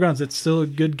 Yeah, Battlegrounds, it's still a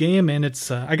good game, and it's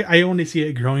I only see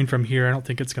it growing from here. I don't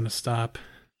think it's going to stop.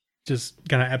 Just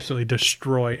going to absolutely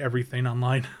destroy everything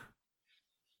online.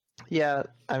 Yeah,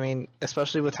 I mean,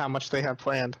 especially with how much they have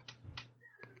planned.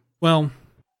 Well,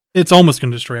 it's almost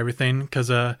going to destroy everything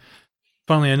because,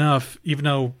 funnily enough, even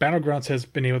though Battlegrounds has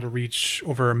been able to reach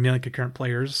over 1 million concurrent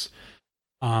players,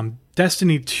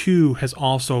 Destiny 2 has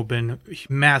also been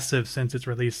massive since its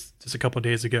release just a couple of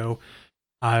days ago.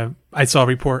 I saw a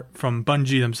report from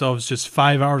Bungie themselves just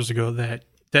 5 hours ago that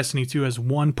Destiny 2 has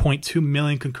 1.2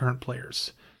 million concurrent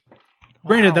players.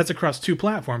 Granted, Wow. that's across 2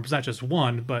 platforms, not just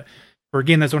one, but for a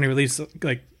game that's only released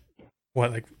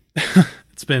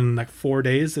it's been like 4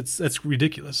 days. That's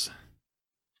ridiculous.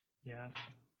 Yeah.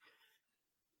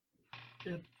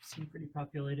 It seemed pretty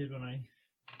populated when I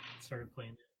started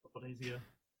playing it a couple days ago.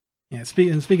 Yeah,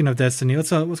 speaking of Destiny,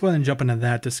 let's go ahead and jump into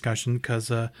that discussion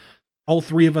because all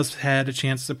 3 of us had a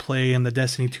chance to play in the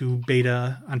Destiny 2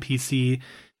 beta on PC,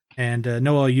 and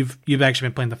Noah, you've actually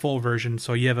been playing the full version,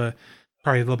 so you have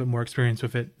probably a little bit more experience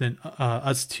with it than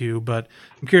us 2. But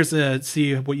I'm curious to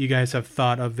see what you guys have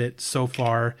thought of it so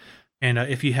far, and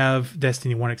if you have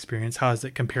Destiny 1 experience, how is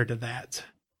it compared to that?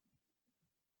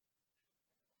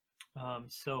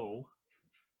 So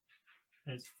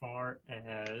as far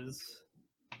as,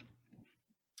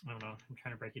 I don't know, I'm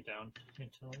trying to break it down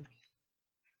into like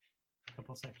a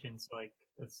couple sections. Like,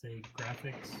 let's say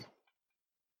graphics.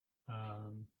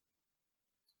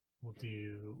 We'll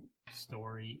do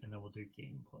story, and then we'll do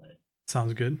gameplay.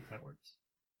 Sounds good. That works.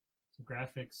 So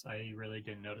graphics, I really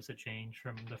didn't notice a change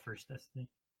from the first Destiny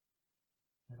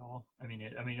at all. I mean,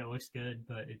 it looks good,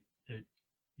 but it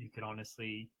you could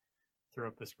honestly throw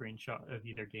up a screenshot of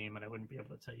either game, and I wouldn't be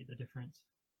able to tell you the difference.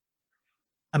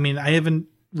 I mean, I haven't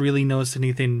really noticed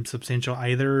anything substantial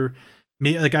either.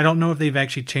 Like, I don't know if they've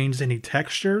actually changed any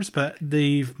textures, but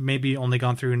they've maybe only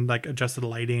gone through and like adjusted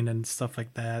lighting and stuff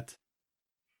like that.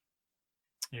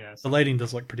 Yeah, The lighting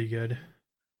does look pretty good.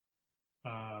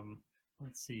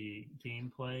 Let's see,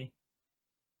 gameplay.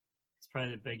 It's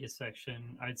probably the biggest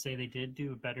section. I'd say they did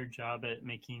do a better job at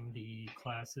making the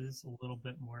classes a little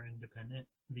bit more independent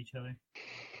of each other.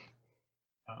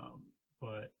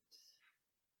 But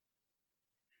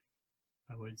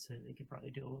I would say they could probably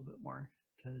do a little bit more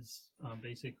because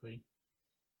basically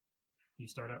you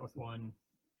start out with one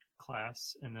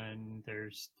class, and then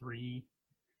there's 3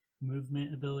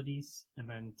 movement abilities, and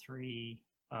then 3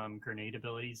 grenade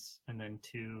abilities, and then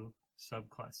 2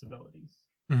 subclass abilities.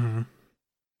 Mm-hmm.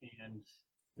 And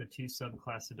the 2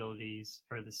 subclass abilities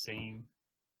are the same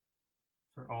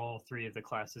for all 3 of the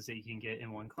classes that you can get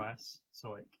in one class.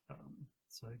 So, like,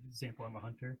 so example, I'm a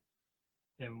hunter,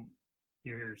 and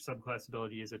your subclass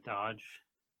ability is a dodge,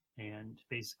 and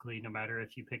basically, no matter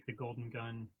if you pick the golden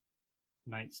gun,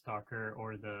 Night Stalker,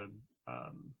 or the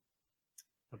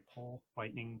pole,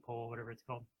 lightning pole, whatever it's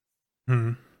called,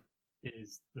 Mm-hmm.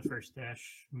 is the first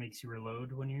dash makes you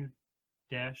reload when you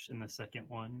dash, and the second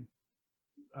one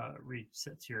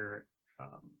resets your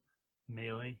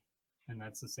melee, and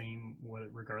that's the same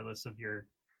regardless of your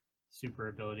super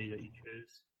ability that you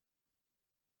choose.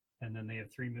 And then they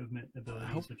have 3 movement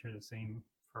abilities, which are the same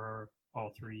for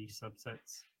all 3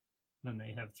 subsets. Then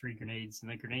they have 3 grenades,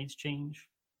 and the grenades change,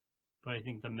 but I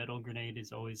think the middle grenade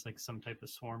is always like some type of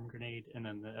swarm grenade, and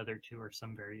then the other 2 are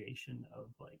some variation of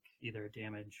like either a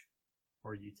damage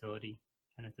or utility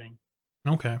kind of thing.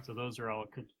 Okay. So those are all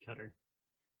cookie cutter,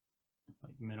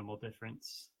 like minimal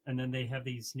difference. And then they have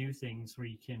these new things where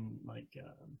you can like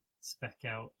spec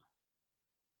out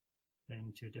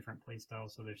into a different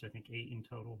playstyle. So there's, I think, 8 in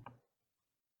total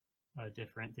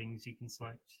different things you can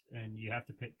select, and you have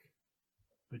to pick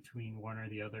between one or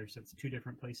the other. So it's 2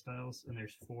 different playstyles, and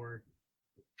there's 4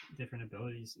 different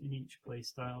abilities in each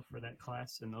playstyle for that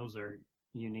class, and those are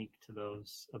unique to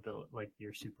those ability, like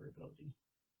your super ability.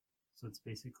 So it's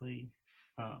basically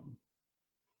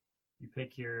you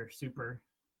pick your super,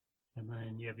 and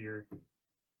then you have your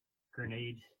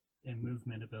grenade and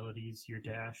movement abilities, your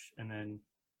dash, and then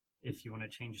if you want to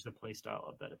change the playstyle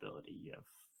of that ability, you have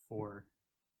 4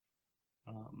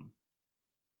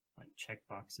 like check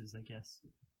boxes, I guess,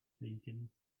 that you can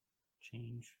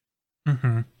change.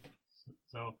 Mm-hmm.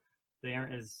 So they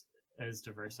aren't as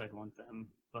diverse I'd want them,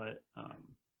 but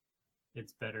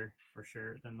it's better for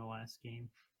sure than the last game.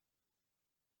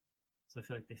 So I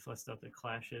feel like they fleshed out the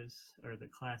classes or the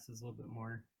classes a little bit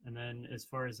more. And then as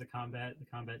far as the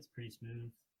combat's pretty smooth.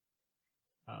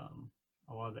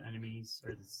 A lot of the enemies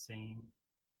are the same,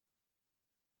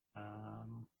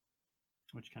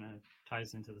 which kind of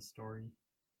ties into the story,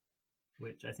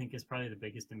 which I think is probably the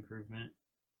biggest improvement.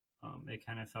 It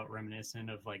kind of felt reminiscent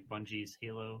of like Bungie's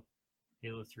Halo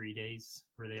 3 days,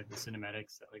 where they have the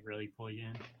cinematics that like really pull you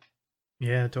in.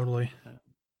 Yeah, totally.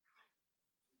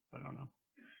 But I don't know.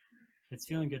 It's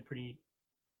feeling pretty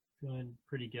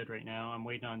good right now. I'm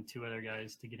waiting on 2 other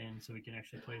guys to get in so we can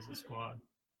actually play as a squad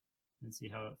and see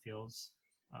how it feels.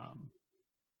 Um,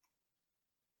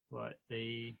 but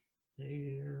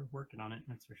they're working on it.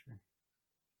 That's for sure.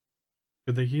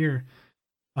 Good to hear.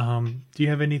 Do you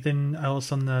have anything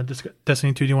else on the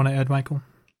Destiny 2 do you want to add, Michael?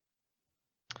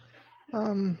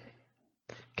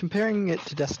 Comparing it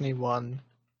to Destiny 1,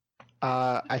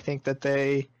 I think that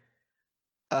they,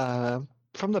 from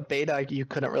the beta, you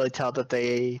couldn't really tell that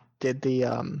they did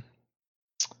the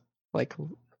like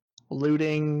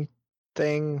looting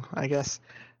thing, I guess.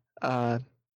 The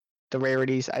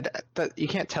rarities, you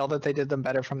can't tell that they did them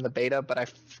better from the beta,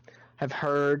 but have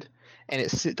heard, and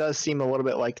it does seem a little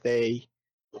bit like they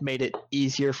made it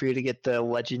easier for you to get the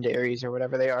legendaries or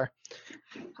whatever they are.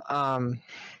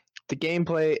 The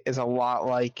gameplay is a lot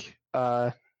like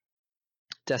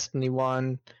Destiny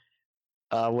 1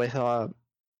 with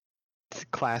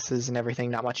classes and everything.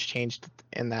 Not much changed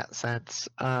in that sense.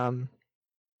 The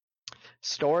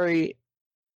story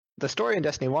in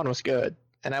Destiny 1 was good,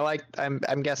 and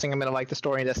I'm guessing I'm gonna like the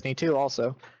story in Destiny 2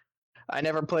 also. I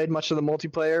never played much of the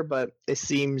multiplayer, but it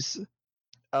seems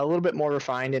a little bit more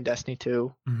refined in Destiny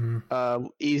 2.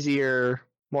 Easier,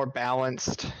 more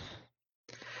balanced.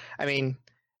 I mean,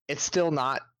 it's still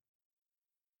not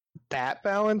that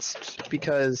balanced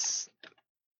because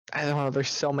I don't know. There's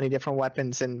so many different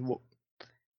weapons and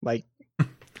like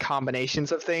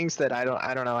combinations of things that I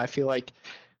don't know. I feel like.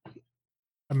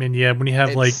 I mean, yeah, when you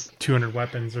have like 200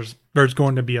 weapons, there's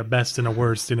going to be a best and a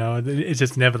worst. You know, it's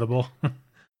just inevitable.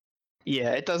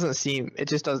 Yeah, it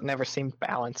just doesn't never seem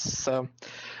balanced. So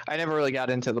I never really got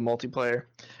into the multiplayer.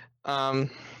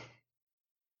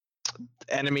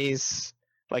 Enemies,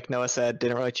 like Noah said,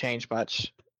 didn't really change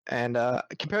much. And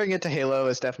comparing it to Halo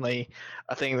is definitely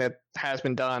a thing that has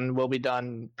been done, will be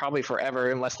done probably forever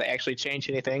unless they actually change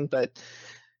anything. But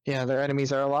yeah, their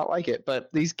enemies are a lot like it. But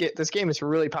this game is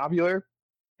really popular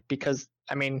because,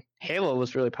 I mean, Halo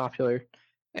was really popular.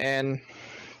 And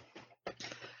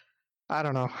I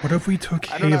don't know. What if we took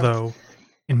Halo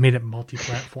and made it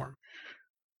multi-platform?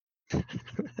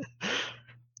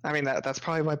 I mean, that's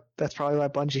probably why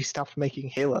Bungie stopped making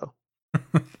Halo.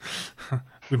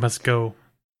 We must go.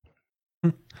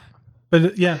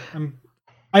 But yeah,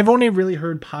 I've only really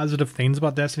heard positive things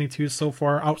about Destiny 2 so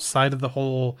far, outside of the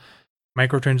whole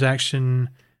microtransaction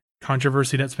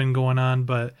controversy that's been going on.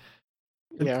 But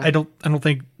yeah, I don't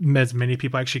think as many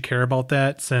people actually care about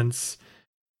that, since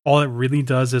all it really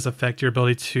does is affect your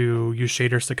ability to use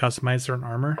shaders to customize certain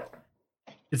armor.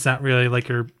 It's not really like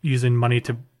you're using money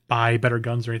to buy better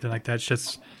guns or anything like that. It's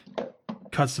just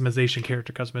customization,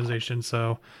 character customization.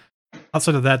 So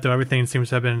outside of that, though, everything seems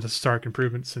to have been a stark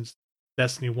improvement since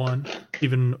Destiny 1,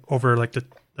 even over like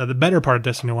the better part of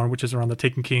Destiny 1, which is around the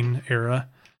Taken King era.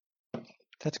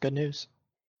 That's good news.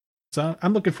 So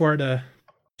I'm looking forward to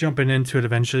jumping into it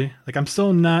eventually. Like, I'm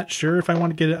still not sure if I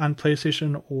want to get it on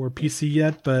PlayStation or PC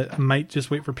yet, but I might just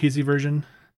wait for PC version.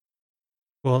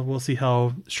 Well, we'll see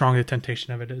how strong the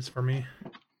temptation of it is for me.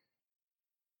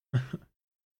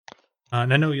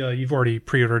 And I know you've already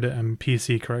pre-ordered it on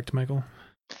PC, correct, Michael?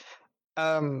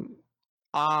 On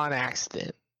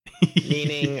accident.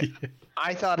 Meaning,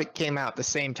 I thought it came out the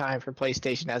same time for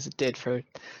PlayStation as it did for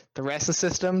the rest of the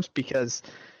systems, because,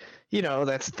 you know,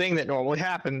 that's the thing that normally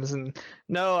happens. And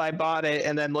no, I bought it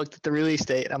and then looked at the release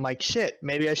date. And I'm like, shit,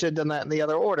 maybe I should have done that in the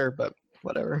other order, but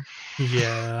whatever.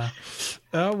 Yeah.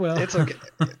 Oh, well. It's okay.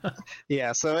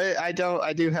 Yeah, so I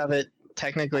do have it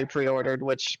technically pre-ordered,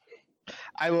 which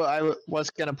I was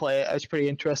going to play it. I was pretty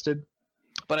interested.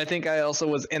 But I think I also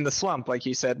was in the slump, like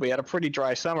you said. We had a pretty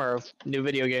dry summer of new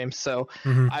video games, so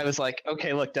I was like,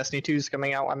 okay, look, Destiny 2 is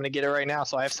coming out. I'm going to get it right now,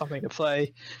 so I have something to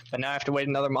play. But now I have to wait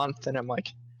another month, and I'm like,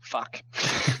 fuck.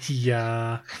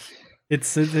 Yeah.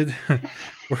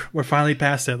 We're finally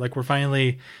past it. Like, we're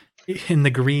finally in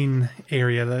the green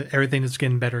area. Everything is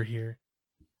getting better here.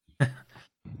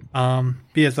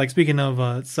 Because, like, speaking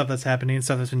of stuff that's happening,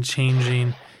 stuff that's been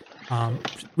changing,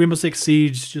 Rainbow Six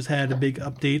Siege just had a big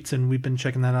update, and we've been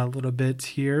checking that out a little bit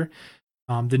here.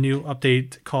 The new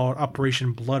update called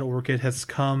Operation Blood Orchid has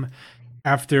come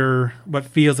after what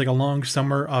feels like a long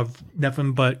summer of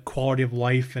nothing but quality of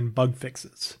life and bug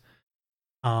fixes.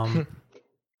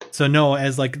 So no,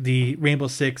 as like the Rainbow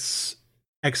Six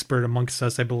expert amongst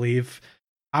us, I believe,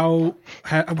 what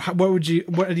do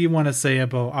you want to say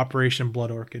about Operation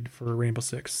Blood Orchid for Rainbow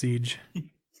Six Siege?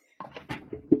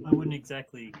 I wouldn't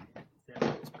exactly say I'm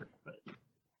an expert, but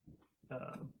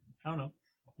I don't know.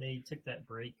 They took that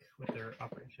break with their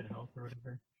Operation Health or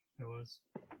whatever it was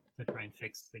to try and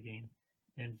fix the game.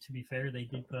 And to be fair, they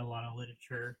did put a lot of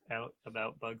literature out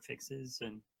about bug fixes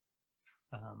and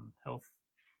health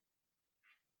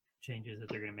changes that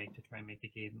they're going to make to try and make the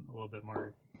game a little bit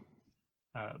more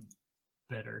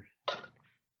better.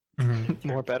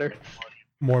 More better.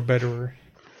 More better.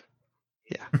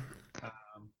 Yeah.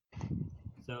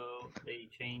 So they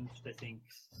changed, I think.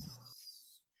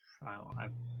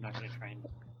 I'm not gonna try and.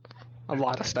 A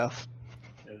lot of stuff.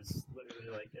 It was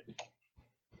literally like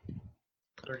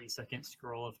a 30-second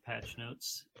scroll of patch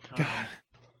notes.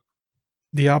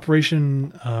 The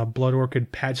Operation Blood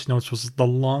Orchid patch notes was the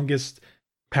longest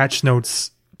patch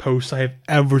notes post I have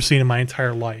ever seen in my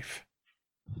entire life.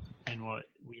 And what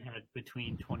we had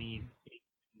between 20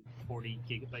 and 40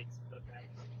 gigabytes of that.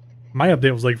 My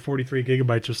update was like 43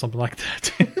 gigabytes or something like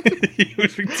that. It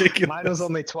was ridiculous. Mine was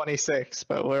only 26,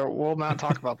 but we'll not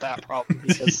talk about that problem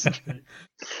because So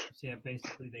yeah,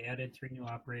 basically they added 3 new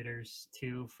operators,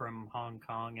 2 from Hong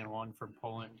Kong and 1 from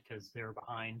Poland because they were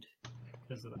behind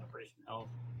because of the Operation Health.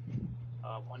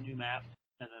 1 new map,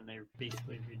 and then they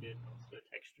basically redid the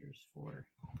textures for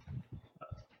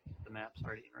the maps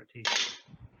already in rotation.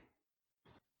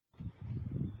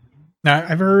 Now,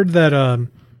 I've heard that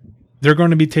they're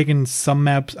going to be taking some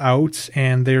maps out,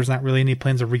 and there's not really any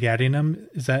plans of re-adding them.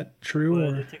 Is that true? Well,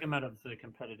 Or they took them out of the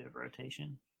competitive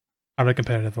rotation. out of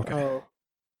competitive? Okay. oh,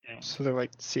 Yeah. so they're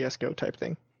like CS:GO type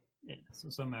thing. Yeah, so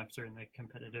some maps are in the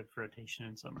competitive rotation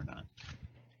and some are not.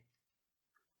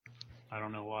 I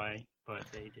don't know why, but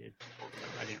they did.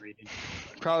 I didn't read it.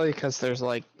 Probably because there's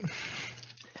like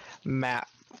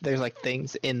there's like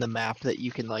things in the map that you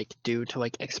can like do to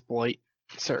like exploit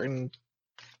certain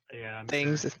Yeah, I'm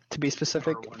things sure to be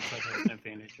specific. or one side has an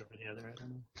advantage over the other. I don't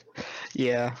know.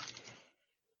 Yeah.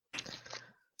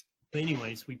 But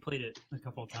anyways, we played it a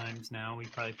couple times now. We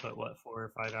probably put 4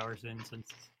 or 5 hours in since.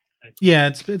 Yeah,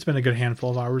 it's been a good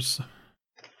handful of hours.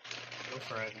 So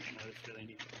far, I haven't noticed really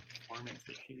any performance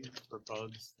issues or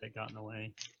bugs that got in the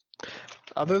way.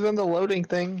 Other than the loading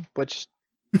thing, which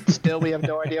still we have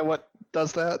no idea what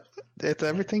does that.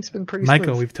 Everything's been pretty Michael,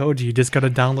 smooth. we've told you just got to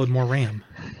download more RAM.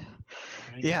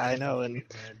 Yeah, I know, and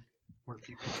Were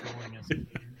people trolling us? in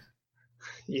games.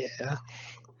 yeah.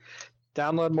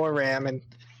 Download more RAM and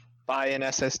buy an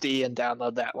SSD and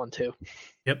download that one too.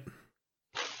 Yep.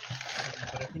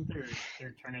 But I think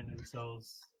they're turning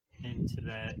themselves into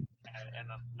that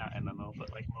not MMO,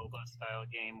 but like MOBA style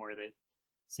game where the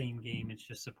same game is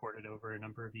just supported over a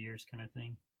number of years, kind of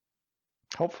thing.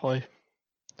 Hopefully.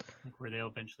 Like where they'll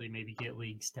eventually maybe get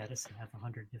league status and have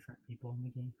 100 different people in the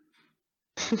game.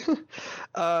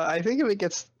 I think if it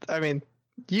gets, I mean,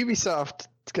 Ubisoft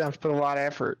is gonna have to put a lot of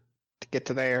effort to get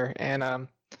to there, and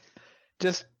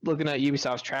just looking at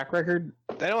Ubisoft's track record,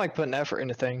 they don't like putting effort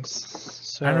into things.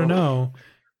 So I don't know.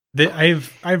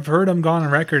 I've heard them go on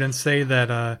record and say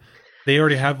that they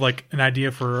already have like an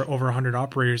idea for over 100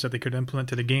 operators that they could implement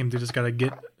to the game. They just got to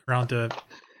get around to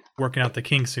working out the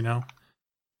kinks, you know.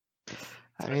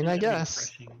 I mean, I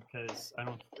guess. Because I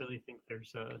don't really think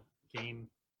there's a game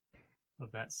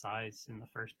of that size in the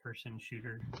first-person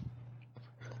shooter.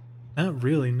 Not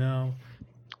really, no.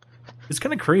 It's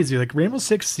kind of crazy. Like Rainbow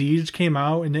Six Siege came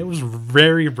out and it was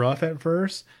very rough at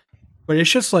first, but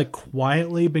it's just like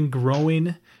quietly been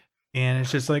growing, and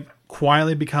it's just like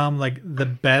quietly become like the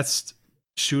best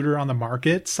shooter on the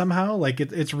market somehow. Like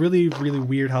it's really, really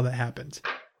weird how that happened.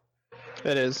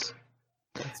 It is.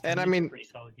 And I mean, pretty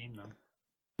solid game though.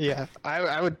 Yeah,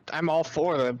 I'm all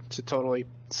for them to totally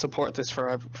support this for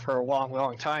a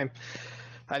long time.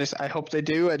 I hope they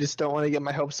do. I just don't want to get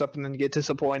my hopes up and then get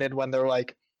disappointed when they're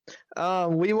like,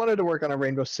 we wanted to work on a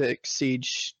Rainbow Six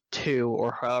Siege 2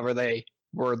 or however they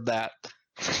word that.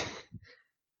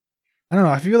 I don't know.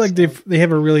 I feel like they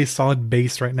have a really solid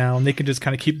base right now, and they can just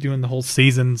kind of keep doing the whole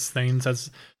seasons things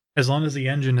as long as the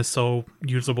engine is so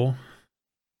usable.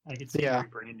 I could see Yeah.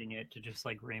 rebranding it to just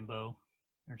like Rainbow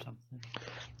or something.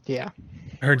 Yeah.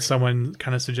 I heard someone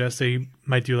kind of suggest they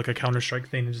might do like a Counter-Strike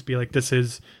thing and just be like, this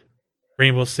is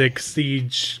Rainbow Six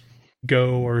Siege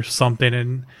Go or something,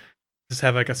 and just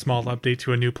have like a small update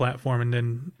to a new platform and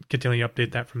then continue to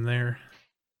update that from there.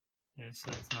 Yeah,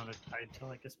 so it's not tied to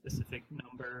like a specific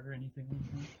number or anything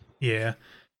like that. Yeah.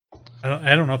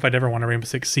 I don't know if I'd ever want a Rainbow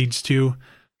Six Siege 2.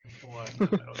 Well, I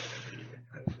don't know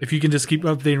either. If you can just keep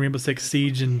updating Rainbow Six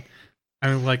Siege, and I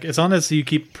mean, like, as long as you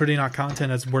keep putting out content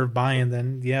that's worth buying,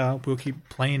 then yeah, we'll keep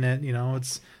playing it. You know,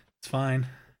 it's fine.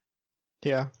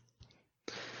 Yeah.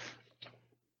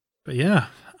 But yeah,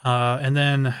 and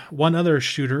then one other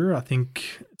shooter I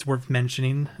think it's worth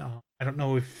mentioning. I don't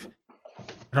know if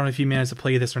you managed to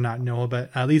play this or not, Noah, but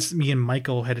at least me and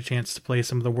Michael had a chance to play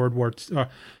some of the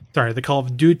the Call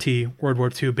of Duty World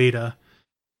War II beta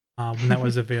when that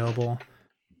was available.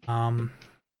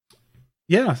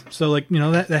 Yeah, so like, you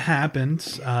know, that happened.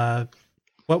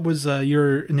 What was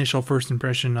your initial first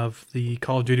impression of the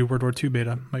Call of Duty World War II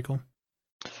beta, Michael?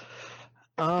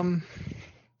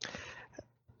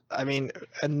 I mean,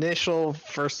 initial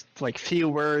first like few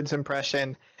words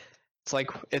impression.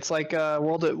 It's like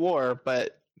World at War,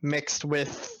 but mixed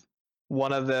with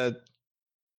one of the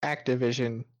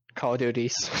Activision Call of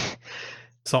Duties.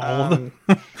 So all of them.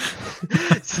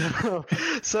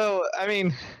 so I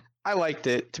mean, I liked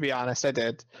it, to be honest. I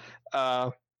did.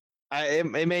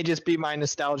 It may just be my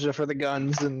nostalgia for the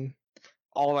guns and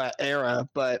all that era,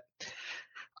 but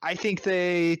I think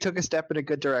they took a step in a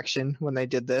good direction when they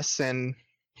did this, and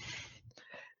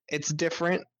it's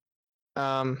different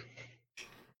than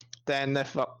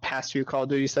the past few Call of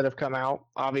Duties that have come out.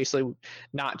 Obviously,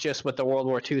 not just with the World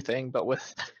War II thing, but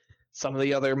with some of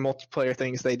the other multiplayer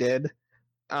things they did.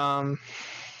 I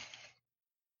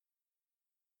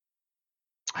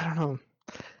don't know.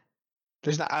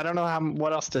 I don't know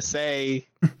what else to say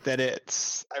that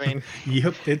it's. I mean,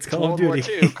 yep, it's Call of World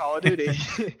Duty. War II, Call of Duty,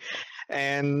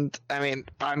 and I mean,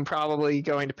 I'm probably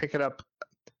going to pick it up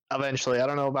eventually. I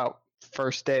don't know about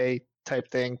first day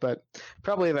type thing, but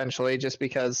probably eventually, just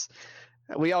because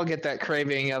we all get that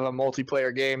craving of a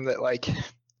multiplayer game that like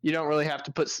you don't really have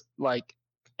to put like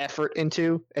effort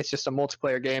into. It's just a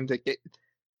multiplayer game to get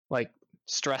like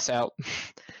stress out,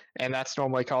 and that's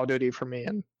normally Call of Duty for me,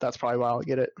 and that's probably why I'll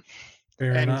get it.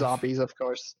 Fair and enough. Zombies, of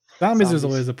course. Zombies is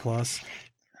always a plus.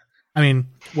 I mean,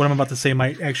 what I'm about to say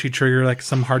might actually trigger like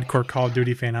some hardcore Call of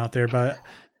Duty fan out there, but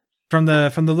from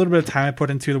the little bit of time I put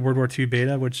into the World War II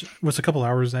beta, which was a couple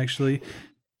hours actually,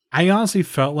 I honestly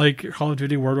felt like Call of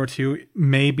Duty World War II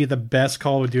may be the best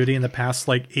Call of Duty in the past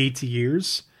like 8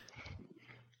 years.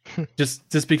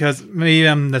 just because maybe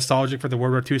I'm nostalgic for the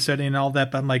World War II setting and all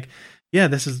that, but I'm like, yeah,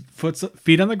 this is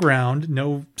feet on the ground,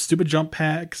 no stupid jump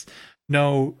packs,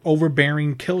 no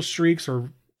overbearing kill streaks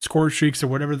or score streaks or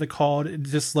whatever they're called.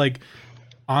 It's just like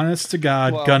honest to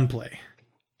God gunplay.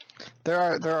 There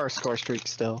are score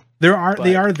streaks still. They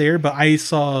are there, but I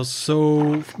saw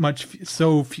so much,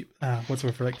 so few, what's the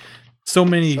word for like, so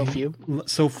many,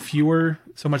 so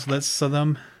much less of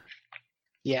them.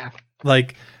 Yeah.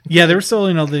 Like, yeah, they were still,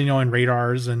 in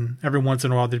radars, and every once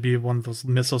in a while there'd be one of those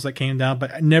missiles that came down,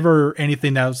 but never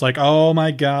anything that was like, oh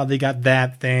my God, they got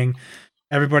that thing.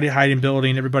 Everybody hiding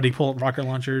building, everybody pull up rocket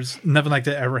launchers. Nothing like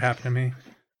that ever happened to me.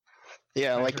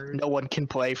 Yeah, like no one can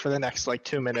play for the next like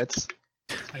 2 minutes.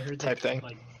 I heard type that, thing.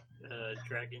 Like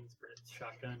Dragon's Breath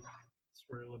shotguns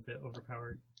were a little bit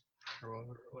overpowered, or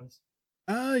whatever it was.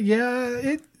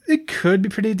 Yeah, it could be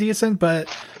pretty decent,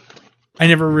 but I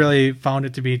never really found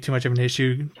it to be too much of an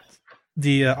issue.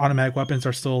 The automatic weapons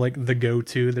are still like the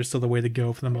go-to. They're still the way to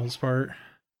go for the most part.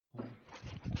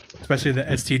 Especially the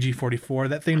STG-44.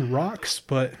 That thing rocks,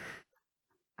 but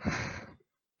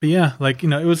yeah, like,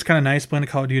 it was kind of nice playing a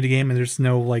Call of Duty game and there's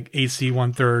no like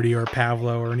AC-130 or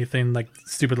Pavlo or anything like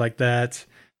stupid like that.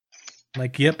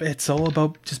 Like, yep, it's all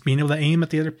about just being able to aim at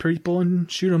the other people and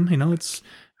shoot them. It's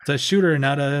a shooter,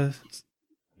 not a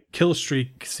kill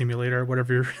streak simulator or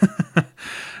whatever you're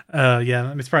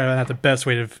yeah, it's probably not the best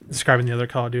way of describing the other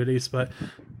Call of Duties, but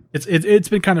it's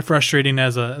been kind of frustrating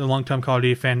as a long-time Call of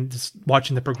Duty fan, just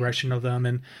watching the progression of them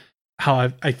and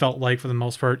how I felt like for the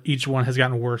most part each one has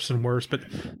gotten worse and worse. But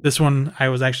this one I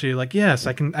was actually like, yes,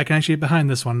 I can actually get behind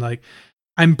this one. Like,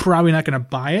 I'm probably not going to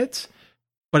buy it,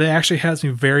 but it actually has me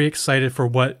very excited for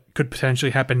what could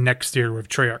potentially happen next year with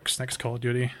Treyarch's next Call of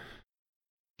Duty.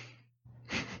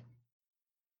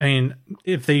 I mean,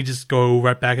 if they just go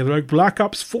right back and they're like, Black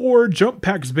Ops 4 jump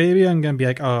packs, baby, I'm going to be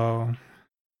like, oh.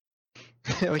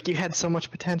 Like, you had so much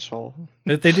potential.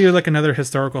 If they do like another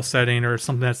historical setting or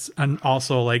something that's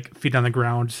also like feet on the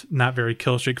ground, not very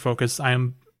kill streak focused, I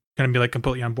am going to be like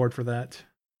completely on board for that.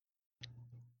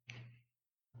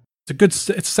 It's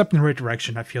a step in the right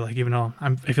direction, I feel like, even though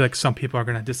I feel like some people are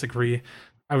going to disagree.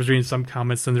 I was reading some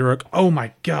comments and they're like, oh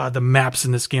my God, the maps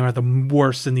in this game are the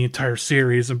worst in the entire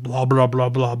series and blah, blah, blah,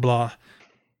 blah, blah.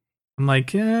 I'm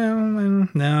like, yeah,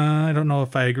 no, I don't know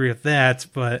if I agree with that,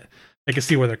 but I can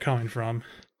see where they're coming from.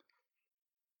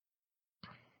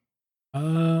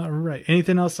 Right.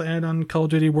 Anything else to add on Call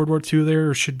of Duty World War II there,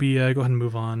 or should we go ahead and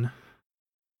move on?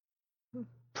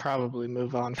 Probably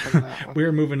move on from that one.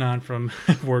 We're moving on from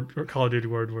Call of Duty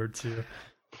World War II.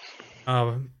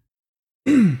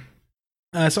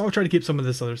 So I'll try to keep some of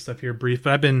this other stuff here brief,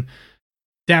 but I've been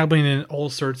dabbling in all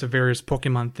sorts of various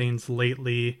Pokemon things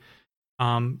lately.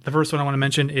 The first one I want to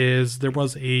mention is there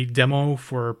was a demo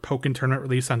for Pokken Tournament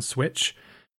release on Switch.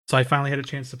 So I finally had a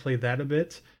chance to play that a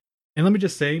bit. And let me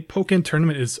just say, Pokken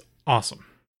Tournament is awesome.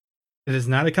 It is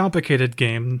not a complicated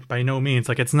game by no means.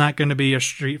 Like, it's not going to be a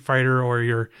Street Fighter or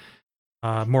your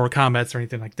Mortal Kombat or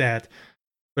anything like that.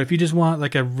 But if you just want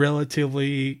like a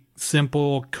relatively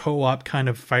simple co-op kind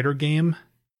of fighter game,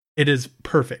 it is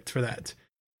perfect for that.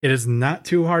 It is not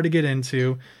too hard to get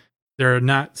into. There are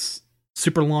not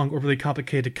super long, overly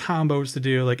complicated combos to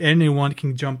do. Like anyone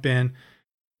can jump in,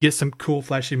 get some cool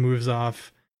flashy moves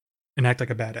off, and act like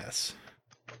a badass.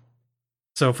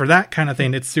 So for that kind of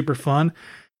thing, it's super fun.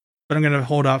 But I'm going to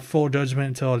hold off full judgment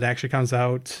until it actually comes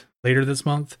out later this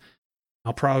month.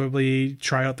 I'll probably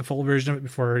try out the full version of it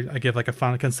before I give like a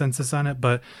final consensus on it.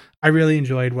 But I really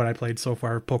enjoyed what I played so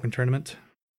far, Pokemon Tournament.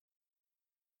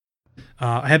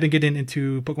 I have been getting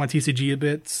into Pokemon TCG a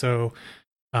bit, so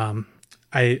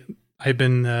I've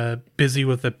been busy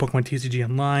with the Pokemon TCG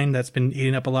Online. That's been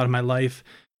eating up a lot of my life,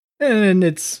 and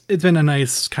it's been a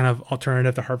nice kind of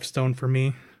alternative to Hearthstone for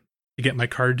me to get my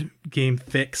card game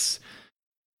fix.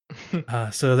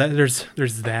 So that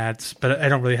there's that, but I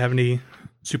don't really have any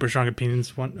super strong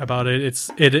opinions about it. It's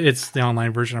the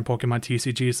online version of Pokemon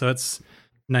TCG, so it's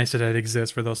nice that it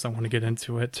exists for those that want to get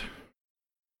into it.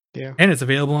 Yeah, and it's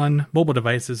available on mobile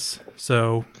devices,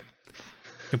 so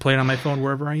I can play it on my phone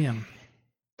wherever I am.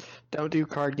 Don't do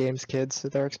card games, kids.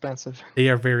 They're expensive. They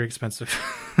are very expensive.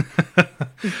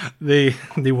 They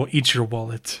will eat your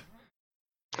wallet.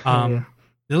 The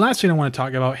last thing I want to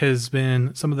talk about has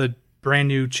been some of the brand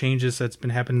new changes that's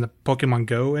been happening to Pokemon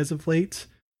Go as of late.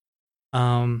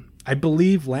 I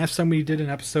believe last time we did an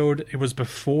episode, it was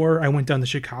before I went down to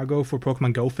Chicago for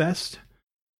Pokemon Go Fest.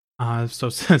 So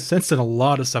since then, a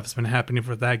lot of stuff has been happening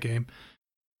for that game.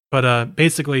 But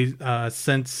basically,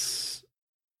 since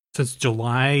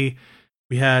July,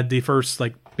 we had the first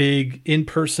like big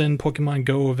in-person Pokemon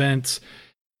Go event,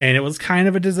 and it was kind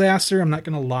of a disaster. I'm not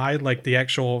gonna lie, like the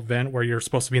actual event where you're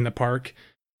supposed to be in the park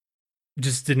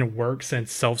just didn't work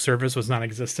since self-service was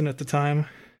non-existent at the time,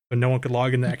 but no one could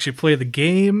log in to actually play the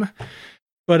game.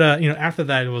 But after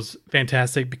that, it was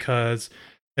fantastic because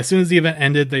as soon as the event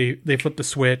ended, they flipped the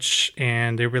switch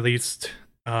and they released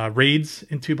raids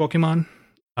into Pokemon.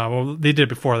 Well, they did it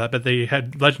before that, but they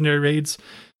had legendary raids.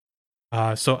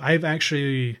 So I've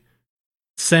actually,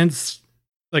 since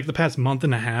like the past month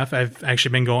and a half, I've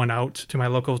actually been going out to my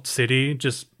local city,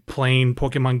 just playing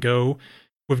Pokemon Go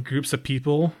with groups of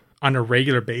people on a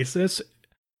regular basis.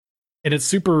 And it's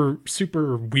super,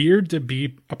 super weird to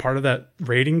be a part of that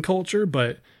raiding culture.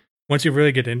 But once you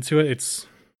really get into it, it's,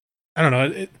 I don't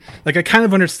know. Like I kind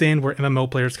of understand where MMO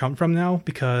players come from now,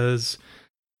 because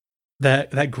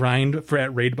that grind for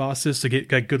at raid bosses to get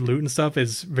good loot and stuff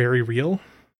is very real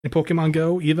in Pokemon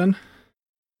Go. Even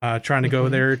trying to go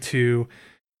there to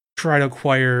try to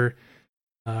acquire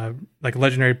like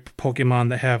legendary Pokemon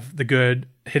that have the good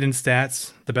hidden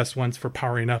stats, the best ones for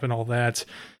powering up and all that.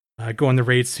 Go on the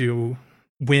raids to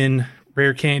win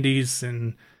rare candies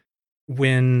and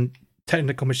win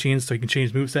technical machines so you can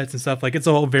change movesets and stuff. Like it's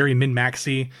all very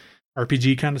min-maxy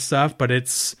RPG kind of stuff, but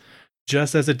it's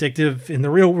just as addictive in the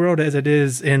real world as it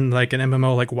is in like an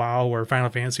MMO like WoW or Final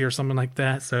Fantasy or something like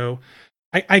that. So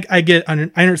I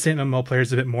understand MMO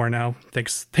players a bit more now,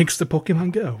 thanks to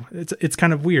Pokemon Go. It's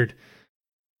kind of weird.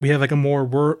 We have like a more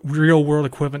real world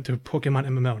equivalent to Pokemon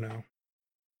MMO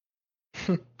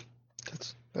now.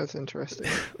 That's interesting.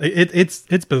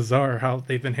 It's bizarre how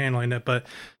they've been handling it, but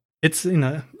it's,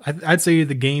 I'd say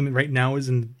the game right now is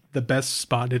in the best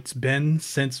spot it's been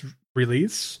since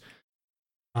release.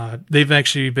 They've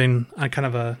actually been on kind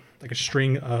of a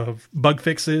string of bug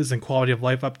fixes and quality of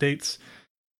life updates.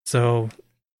 So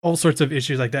all sorts of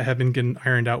issues like that have been getting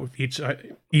ironed out with each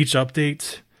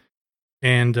update.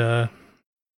 And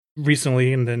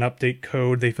recently in the update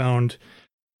code, they found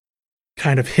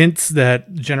kind of hints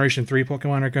that Generation 3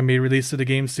 Pokemon are going to be released to the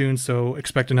game soon, so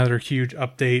expect another huge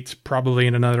update probably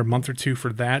in another month or two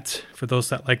for that. For those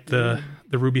that like the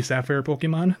Ruby Sapphire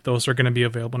Pokemon, those are going to be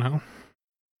available now.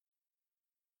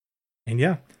 And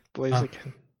yeah,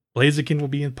 Blaziken will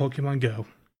be in Pokemon Go.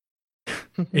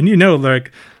 And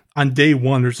like on day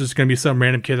one, there's just going to be some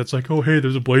random kid that's like, oh hey,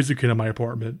 there's a Blaziken in my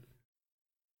apartment.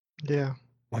 Yeah.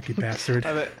 Lucky bastard.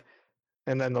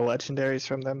 And then the legendaries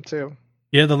from them too.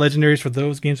 Yeah, the legendaries for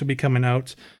those games will be coming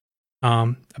out.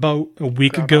 About a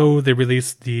week ago, they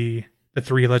released the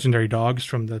 3 legendary dogs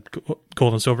from the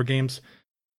Gold and Silver games.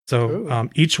 So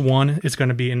each one is going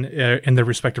to be in their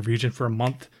respective region for a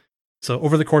month. So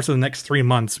over the course of the next 3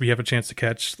 months, we have a chance to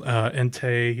catch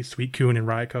Entei, Suicune, and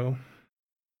Raikou.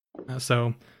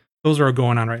 So those are all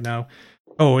going on right now.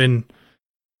 Oh, and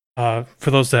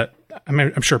for those that,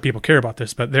 I'm sure people care about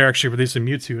this, but they're actually releasing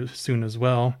Mewtwo soon as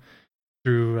well,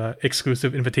 through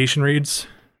exclusive invitation raids.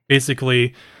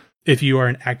 Basically, if you are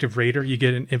an active raider, you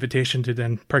get an invitation to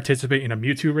then participate in a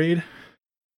Mewtwo raid.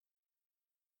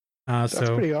 That's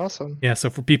pretty awesome. Yeah,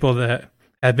 so for people that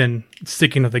have been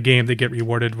sticking to the game, they get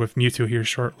rewarded with Mewtwo here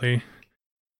shortly.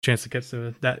 Chance to get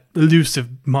to that elusive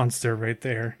monster right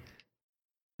there.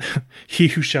 he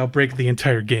who shall break the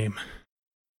entire game.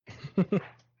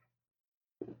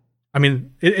 I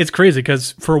mean, it's crazy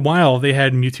because for a while they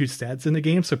had Mewtwo stats in the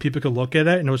game, so people could look at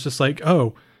it and it was just like,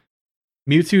 oh,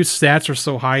 Mewtwo's stats are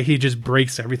so high, he just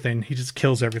breaks everything. He just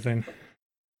kills everything.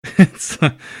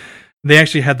 They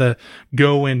actually had to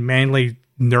go and manually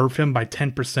nerf him by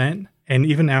 10%, and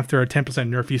even after a 10%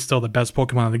 nerf, he's still the best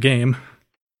Pokemon in the game.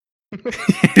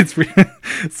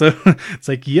 So it's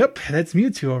like, yep, that's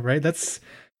Mewtwo, all right? That's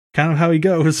kind of how he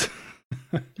goes.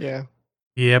 Yeah.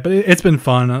 Yeah, but it's been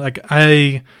fun. Like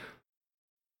I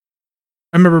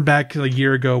remember back a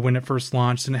year ago when it first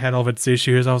launched and it had all of its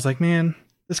issues. I was like, man,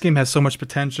 this game has so much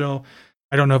potential.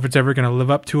 I don't know if it's ever going to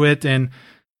live up to it. And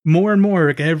more,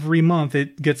 like every month,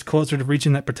 it gets closer to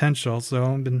reaching that potential. So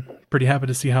I've been pretty happy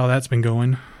to see how that's been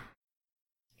going.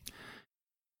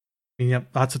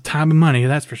 Yep, lots of time and money,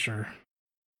 that's for sure.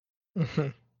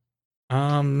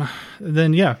 Then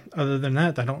yeah, other than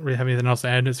that, I don't really have anything else to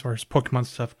add as far as Pokemon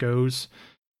stuff goes.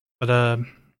 But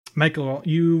Michael,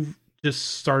 you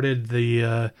just started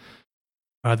the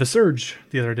Surge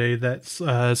the other day. That's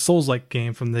Souls-like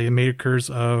game from the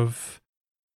makers of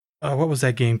what was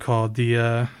that game called?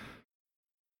 It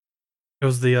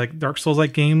was the like Dark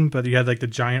Souls-like game, but you had like the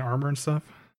giant armor and stuff.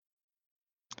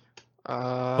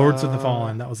 Lords of the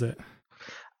Fallen, that was it.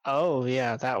 Oh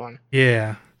yeah, that one.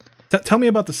 Yeah. Tell me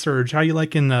about the Surge. How you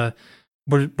like in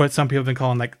what some people have been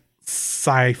calling like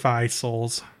sci-fi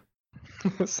Souls.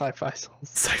 Sci-fi Souls.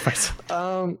 Sci-fi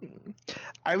Souls.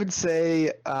 I would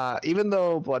say, even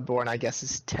though Bloodborne, I guess,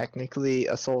 is technically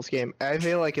a Souls game, I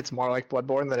feel like it's more like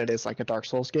Bloodborne than it is like a Dark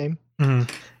Souls game. Mm-hmm.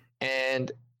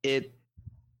 And it's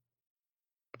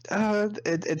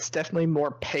definitely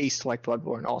more paced like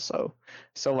Bloodborne also.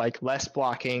 So like less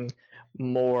blocking,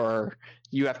 more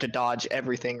you have to dodge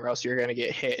everything or else you're going to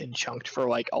get hit and chunked for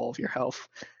like all of your health.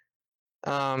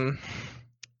 And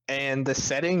the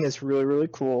setting is really, really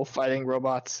cool, fighting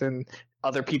robots and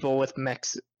other people with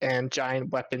mechs and giant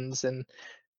weapons. And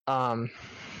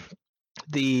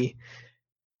the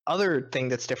other thing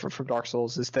that's different from Dark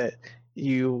Souls is that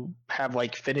you have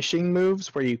like finishing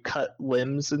moves where you cut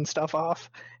limbs and stuff off,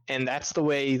 and that's the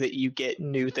way that you get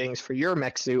new things for your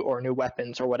mech suit or new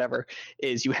weapons or whatever,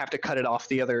 is you have to cut it off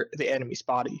the enemy's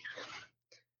body.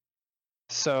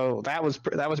 So that was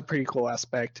a pretty cool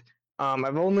aspect. I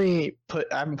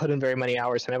haven't put in very many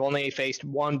hours, and I've only faced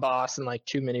one boss and like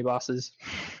 2 mini bosses,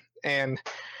 and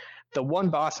the one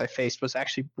boss I faced was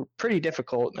actually pretty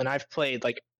difficult, and I've played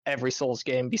like every Souls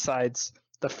game besides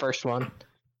the first one.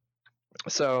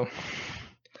 So,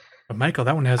 but Michael,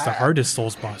 that one has the hardest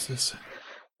Souls bosses.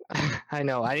 I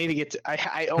know. I need to get to.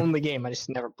 I own the game. I just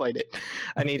never played it.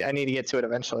 I need to get to it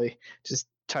eventually. Just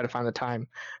try to find the time.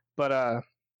 But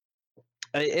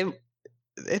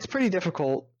it's pretty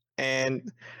difficult,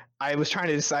 and I was trying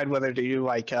to decide whether to do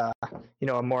like a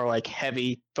more like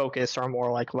heavy focus or a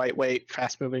more like lightweight,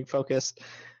 fast moving focus.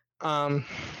 The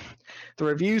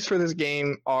reviews for this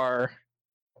game are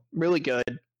really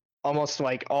good, almost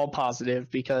like all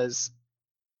positive, because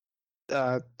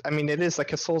it is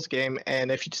like a Souls game,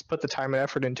 and if you just put the time and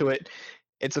effort into it,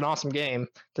 it's an awesome game.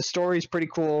 The story's pretty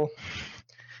cool.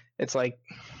 It's like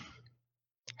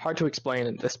hard to explain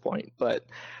at this point, but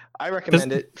I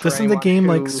recommend it. Doesn't the game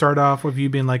like start off with you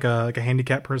being like a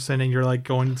handicapped person, and you're like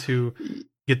going to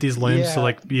get these limbs to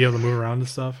like be able to move around and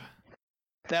stuff?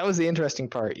 That was the interesting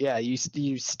part. Yeah,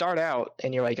 you start out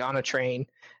and you're like on a train,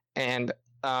 and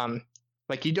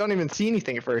like you don't even see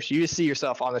anything at first. You just see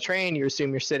yourself on the train. You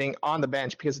assume you're sitting on the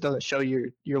bench because it doesn't show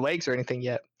your legs or anything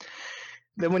yet.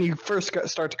 Then when you first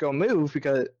start to go move,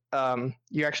 because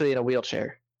you're actually in a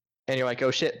wheelchair, and you're like,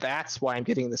 oh shit, that's why I'm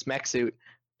getting this mech suit.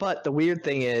 But the weird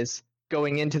thing is,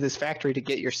 going into this factory to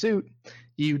get your suit,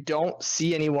 you don't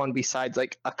see anyone besides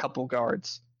like a couple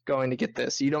guards going to get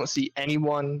this. You don't see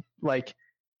anyone, like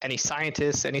any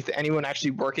scientists, anyone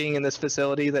actually working in this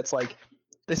facility that's like,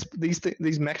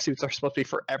 these mech suits are supposed to be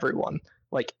for everyone.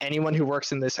 Like anyone who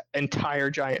works in this entire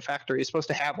giant factory is supposed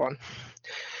to have one,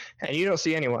 and you don't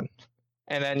see anyone.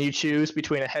 And then you choose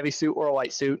between a heavy suit or a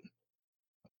light suit,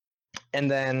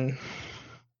 and then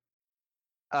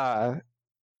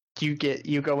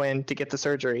you go in to get the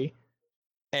surgery,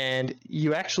 and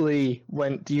you actually,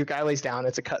 when your guy lays down,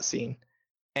 it's a cutscene,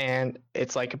 and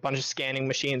it's like a bunch of scanning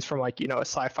machines from like a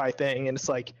sci-fi thing, and it's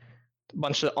like a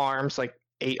bunch of arms, like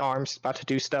 8 arms about to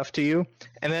do stuff to you,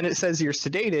 and then it says you're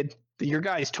sedated. Your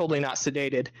guy is totally not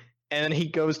sedated, and then they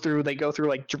go through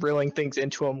like drilling things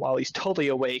into him while he's totally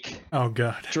awake. Oh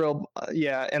god.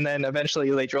 And then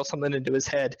eventually they drill something into his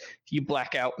head. You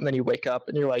black out, and then you wake up,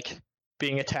 and you're like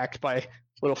being attacked by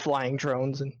little flying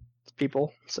drones and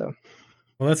people. So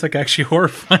Well, that's like actually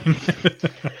horrifying.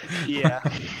 Yeah,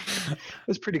 it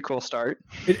was a pretty cool start.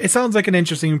 It sounds like an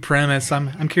interesting premise.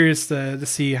 I'm curious to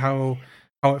see how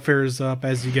it fares up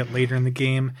as you get later in the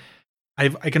game. I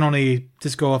can only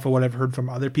just go off of what I've heard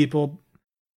from other people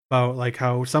about like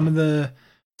how some of the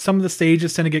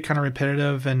stages tend to get kind of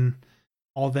repetitive and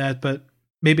all that, but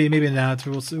maybe not.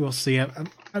 We'll see. I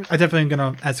definitely am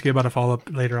gonna ask you about a follow up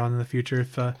later on in the future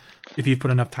if you've put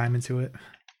enough time into it.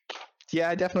 Yeah,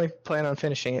 I definitely plan on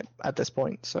finishing it at this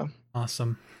point. So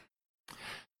awesome.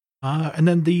 And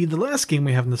then the last game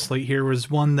we have in the slate here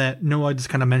was one that Noah just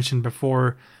kind of mentioned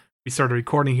before we started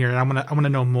recording here, and I want to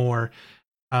know more.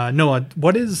 Noah,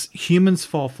 what is Humans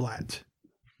Fall Flat?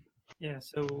 Yeah,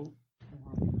 so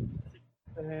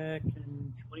back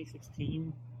in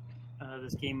 2016,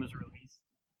 this game was released.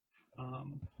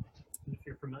 If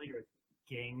you're familiar with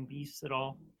Gang Beasts at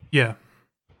all, Yeah.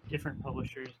 different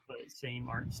publishers, but same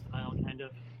art style, kind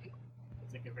of.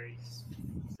 It's like a very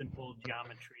simple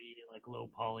geometry, like low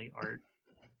poly art,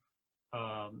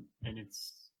 and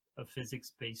it's a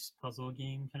physics-based puzzle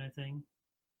game kind of thing.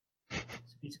 So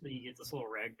basically, you get this little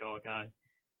ragdoll guy,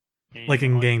 and Like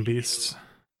in all you Gang can do- Beasts.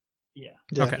 Yeah,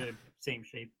 Yeah. Okay. the same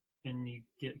shape, and you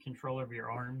get control over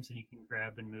your arms, and you can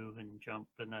grab and move and jump,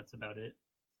 and that's about it.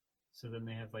 So then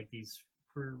they have like these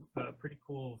pretty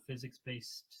cool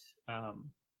physics-based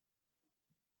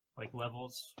like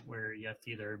levels where you have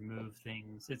to either move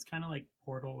things. It's kind of like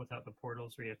Portal without the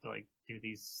portals, where you have to like do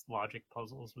these logic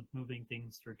puzzles with moving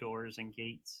things through doors and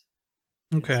gates,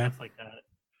 and Okay. stuff like that.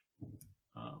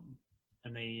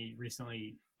 And they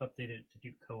recently updated it to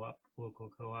do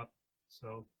local co-op.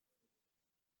 So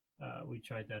we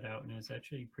tried that out, and it was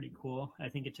actually pretty cool. I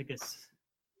think it took us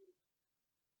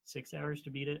 6 hours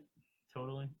to beat it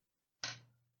totally.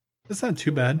 That's not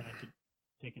too bad.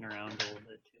 Taking around a little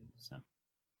bit too. So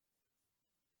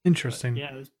Interesting.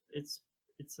 yeah, it's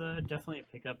definitely a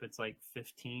pickup. It's like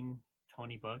 $15-20.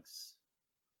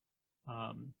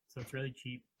 So it's really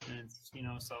cheap, and it's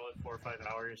solid 4 or 5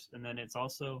 hours. And then it's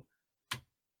also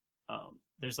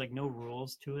there's like no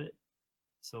rules to it,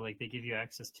 so like they give you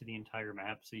access to the entire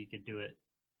map, so you could do it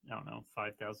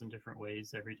 5,000 different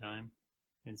ways every time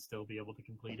and still be able to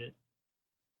complete it.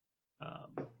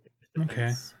 It just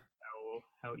depends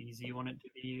how easy you want it to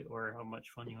be or how much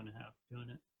fun you want to have doing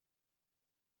it.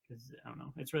 Because I don't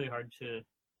know, it's really hard to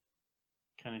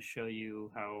kind of show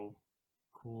you how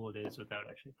cool it is without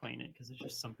actually playing it, because it's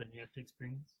just something you have to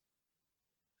experience.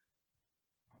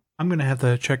 I'm gonna have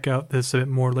to check out this a bit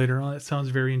more later on. It sounds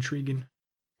very intriguing.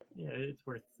 Yeah, it's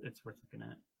worth looking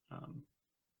at,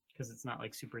 because it's not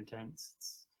like super intense.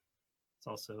 It's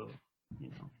also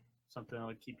something that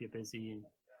would keep you busy and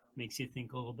makes you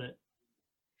think a little bit.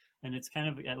 And it's kind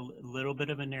of a little bit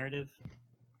of a narrative,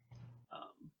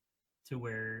 to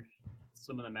where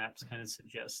some of the maps kind of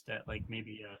suggest that like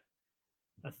maybe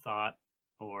a thought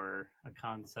or a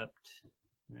concept,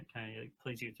 and it kind of like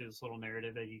plays you through this little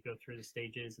narrative as you go through the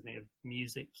stages, and they have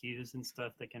music cues and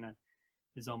stuff that kind of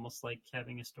is almost like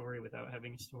having a story without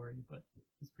having a story, but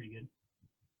it's pretty good.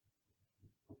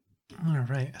 All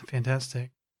right,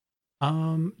 fantastic.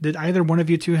 Did either one of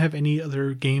you two have any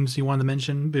other games you wanted to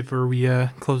mention before we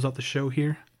close out the show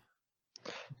here?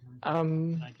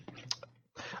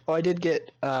 Well, I did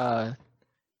get I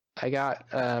got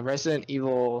Resident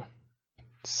Evil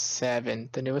 7,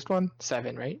 the newest one.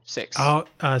 7, right? 6.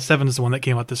 7 is the one that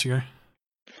came out this year.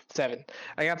 7.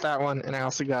 I got that one, and I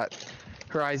also got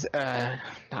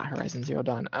not Horizon Zero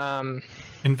Dawn.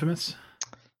 Infamous?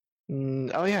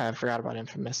 Oh yeah, I forgot about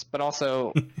Infamous, but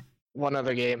also one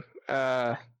other game,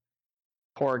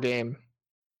 horror game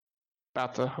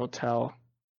about the hotel.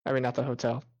 I mean, not the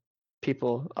hotel.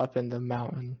 People up in the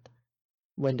mountain,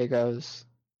 Wendigos.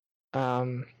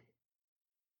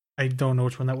 I don't know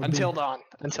which one that would Until be. Dawn.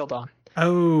 Until Dawn.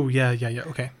 Oh, yeah,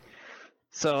 okay.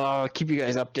 So I'll keep you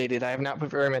guys updated. I have not put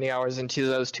very many hours into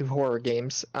those 2 horror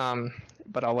games,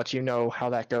 but I'll let you know how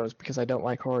that goes because I don't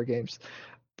like horror games.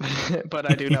 But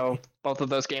I do know both of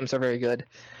those games are very good.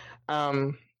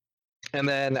 And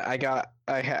then I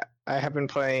have been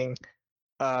playing.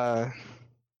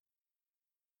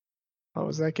 What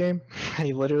was that game?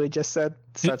 I literally just said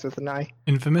starts with an I.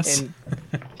 Infamous?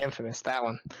 Infamous, that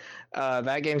one.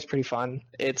 That game's pretty fun.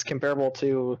 It's comparable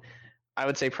to, I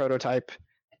would say, Prototype.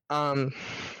 Prototype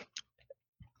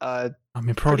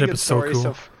Pretty is so good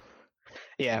cool.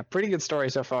 Yeah, pretty good story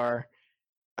so far.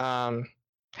 I've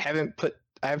put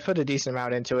a decent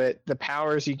amount into it. The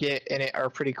powers you get in it are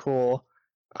pretty cool.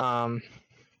 For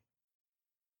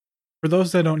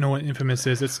those that don't know what Infamous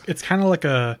is, it's kind of like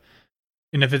a,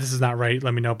 and if this is not right,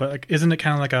 let me know, but like, isn't it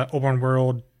kind of like a open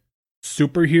world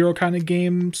superhero kind of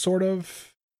game, sort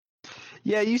of?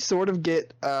 Yeah, you sort of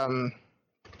get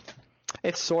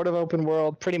it's sort of open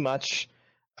world, pretty much.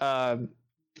 Um,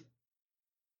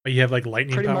 But you have like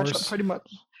lightning powers. pretty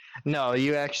much. No,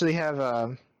 you actually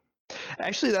have.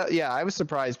 Actually, that yeah, I was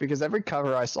surprised because every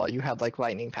cover I saw, you had like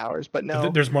lightning powers, but no.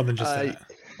 There's more than just uh,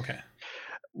 that. Okay.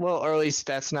 Well, or at least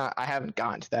that's not. I haven't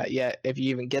gotten to that yet. If you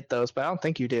even get those, but I don't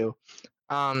think you do.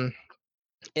 Um,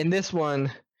 in this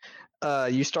one,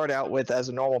 you start out with as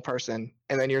a normal person,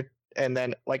 and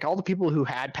then like all the people who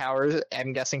had powers,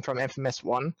 I'm guessing from Infamous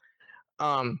One,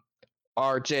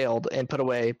 are jailed and put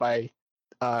away by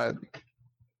a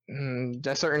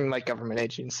certain like government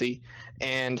agency,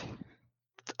 and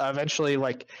eventually,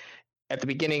 like at the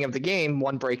beginning of the game,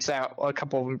 one breaks out. A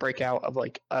couple of them break out of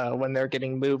like when they're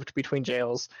getting moved between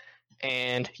jails,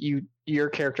 and your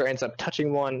character ends up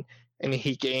touching one, and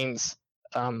he gains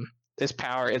this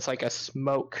power. It's like a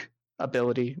smoke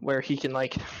ability where he can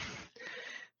like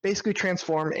basically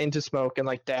transform into smoke and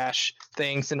like dash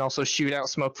things and also shoot out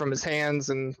smoke from his hands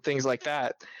and things like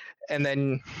that. And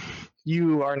then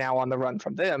you are now on the run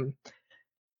from them,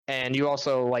 and you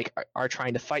also like are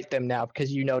trying to fight them now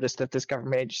because you notice that this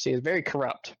government agency is very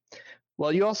corrupt.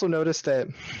 Well, you also notice that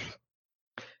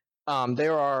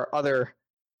there are other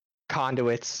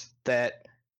conduits that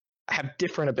have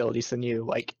different abilities than you.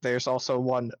 Like there's also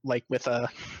one like with a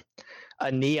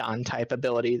neon type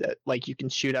ability that like you can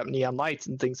shoot up neon lights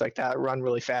and things like that, run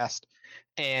really fast,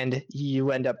 and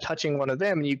you end up touching one of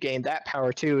them and you gain that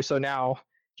power too. So now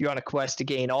you're on a quest to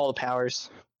gain all the powers.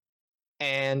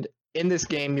 And in this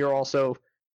game, you're also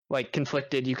like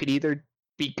conflicted. You could either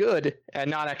be good and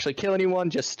not actually kill anyone,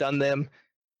 just stun them,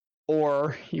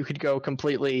 or you could go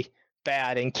completely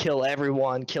bad and kill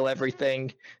everyone, kill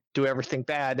everything, do everything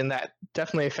bad, and that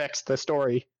definitely affects the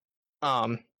story,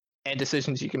 and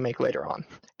decisions you can make later on,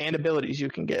 and abilities you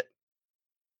can get.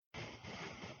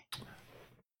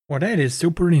 Well, that is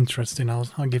super interesting. I'll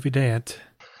give you that.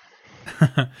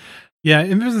 Yeah,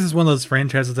 Infamous is one of those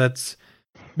franchises that's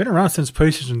been around since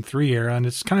PlayStation 3 era, and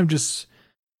it's kind of just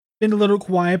been a little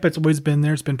quiet, but it's always been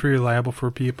there. It's been pretty reliable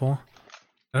for people.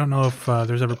 I don't know if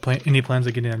there's ever any plans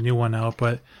of getting a new one out,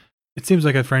 but it seems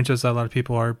like a franchise that a lot of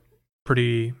people are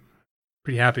pretty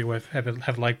happy with,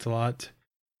 have liked a lot.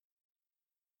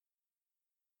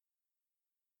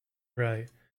 Right.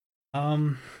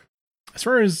 As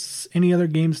far as any other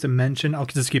games to mention, I'll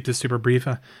just keep this super brief.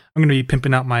 I'm going to be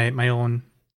pimping out my own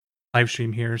live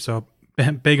stream here, so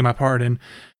begging my pardon.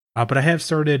 But I have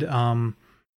started,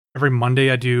 every Monday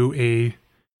I do a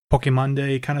Pokemon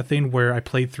Day kind of thing where I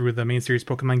play through the main series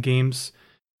Pokemon games.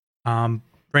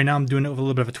 Right now I'm doing it with a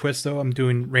little bit of a twist though. I'm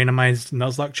doing randomized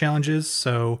Nuzlocke challenges.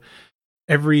 So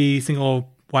every single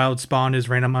wild spawn is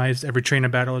randomized. Every trainer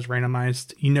battle is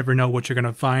randomized. You never know what you're going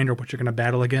to find or what you're going to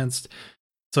battle against.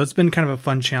 So it's been kind of a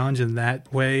fun challenge in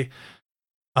that way.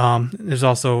 There's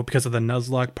also, because of the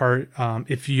Nuzlocke part,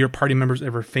 if your party members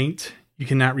ever faint, you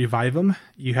cannot revive them.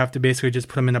 You have to basically just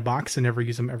put them in a box and never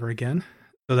use them ever again.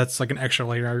 So that's like an extra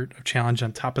layer of challenge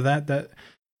on top of that.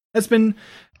 That's been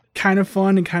kind of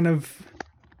fun and kind of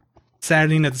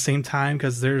saddening at the same time,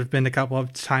 because there's been a couple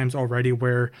of times already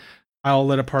where I'll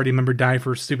let a party member die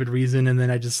for a stupid reason, and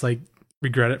then I just like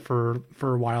regret it for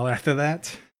a while after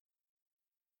that.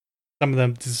 Some of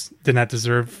them just did not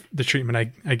deserve the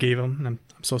treatment I gave them, and I'm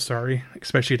so sorry,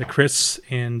 especially to Chris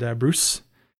and Bruce.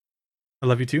 I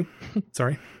love you too.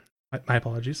 Sorry, my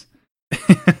apologies.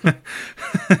 The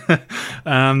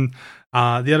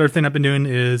other thing I've been doing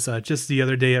is just the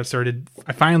other day I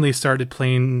finally started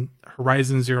playing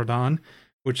Horizon Zero Dawn,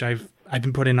 which I've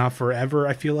been putting off forever,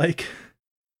 I feel like.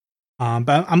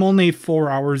 But I'm only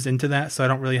 4 hours into that, so I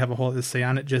don't really have a whole lot to say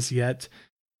on it just yet.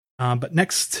 But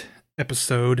next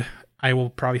episode, I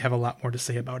will probably have a lot more to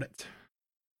say about it.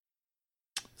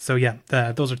 So yeah,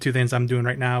 those are two things I'm doing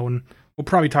right now, and we'll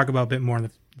probably talk about a bit more in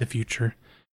the future.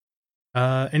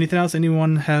 Anything else?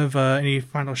 Anyone have any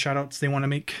final shout-outs they want to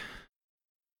make?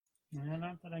 No,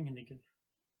 not that I can think of.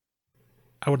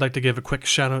 I would like to give a quick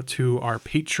shout out to our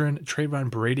patron, Trayvon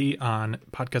Brady, on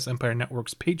Podcast Empire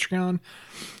Network's Patreon.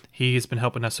 He's been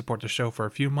helping us support the show for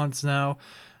a few months now.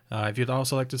 If you'd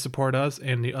also like to support us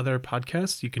and the other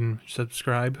podcasts, you can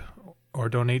subscribe or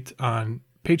donate on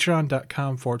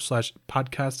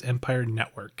patreon.com/Podcast Empire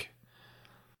Network.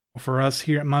 For us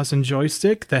here at Mouse and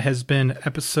Joystick, that has been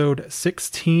episode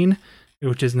 16,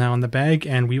 which is now in the bag,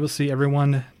 and we will see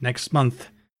everyone next month.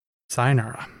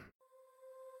 Sayonara.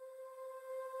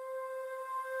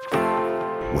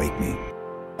 Wake me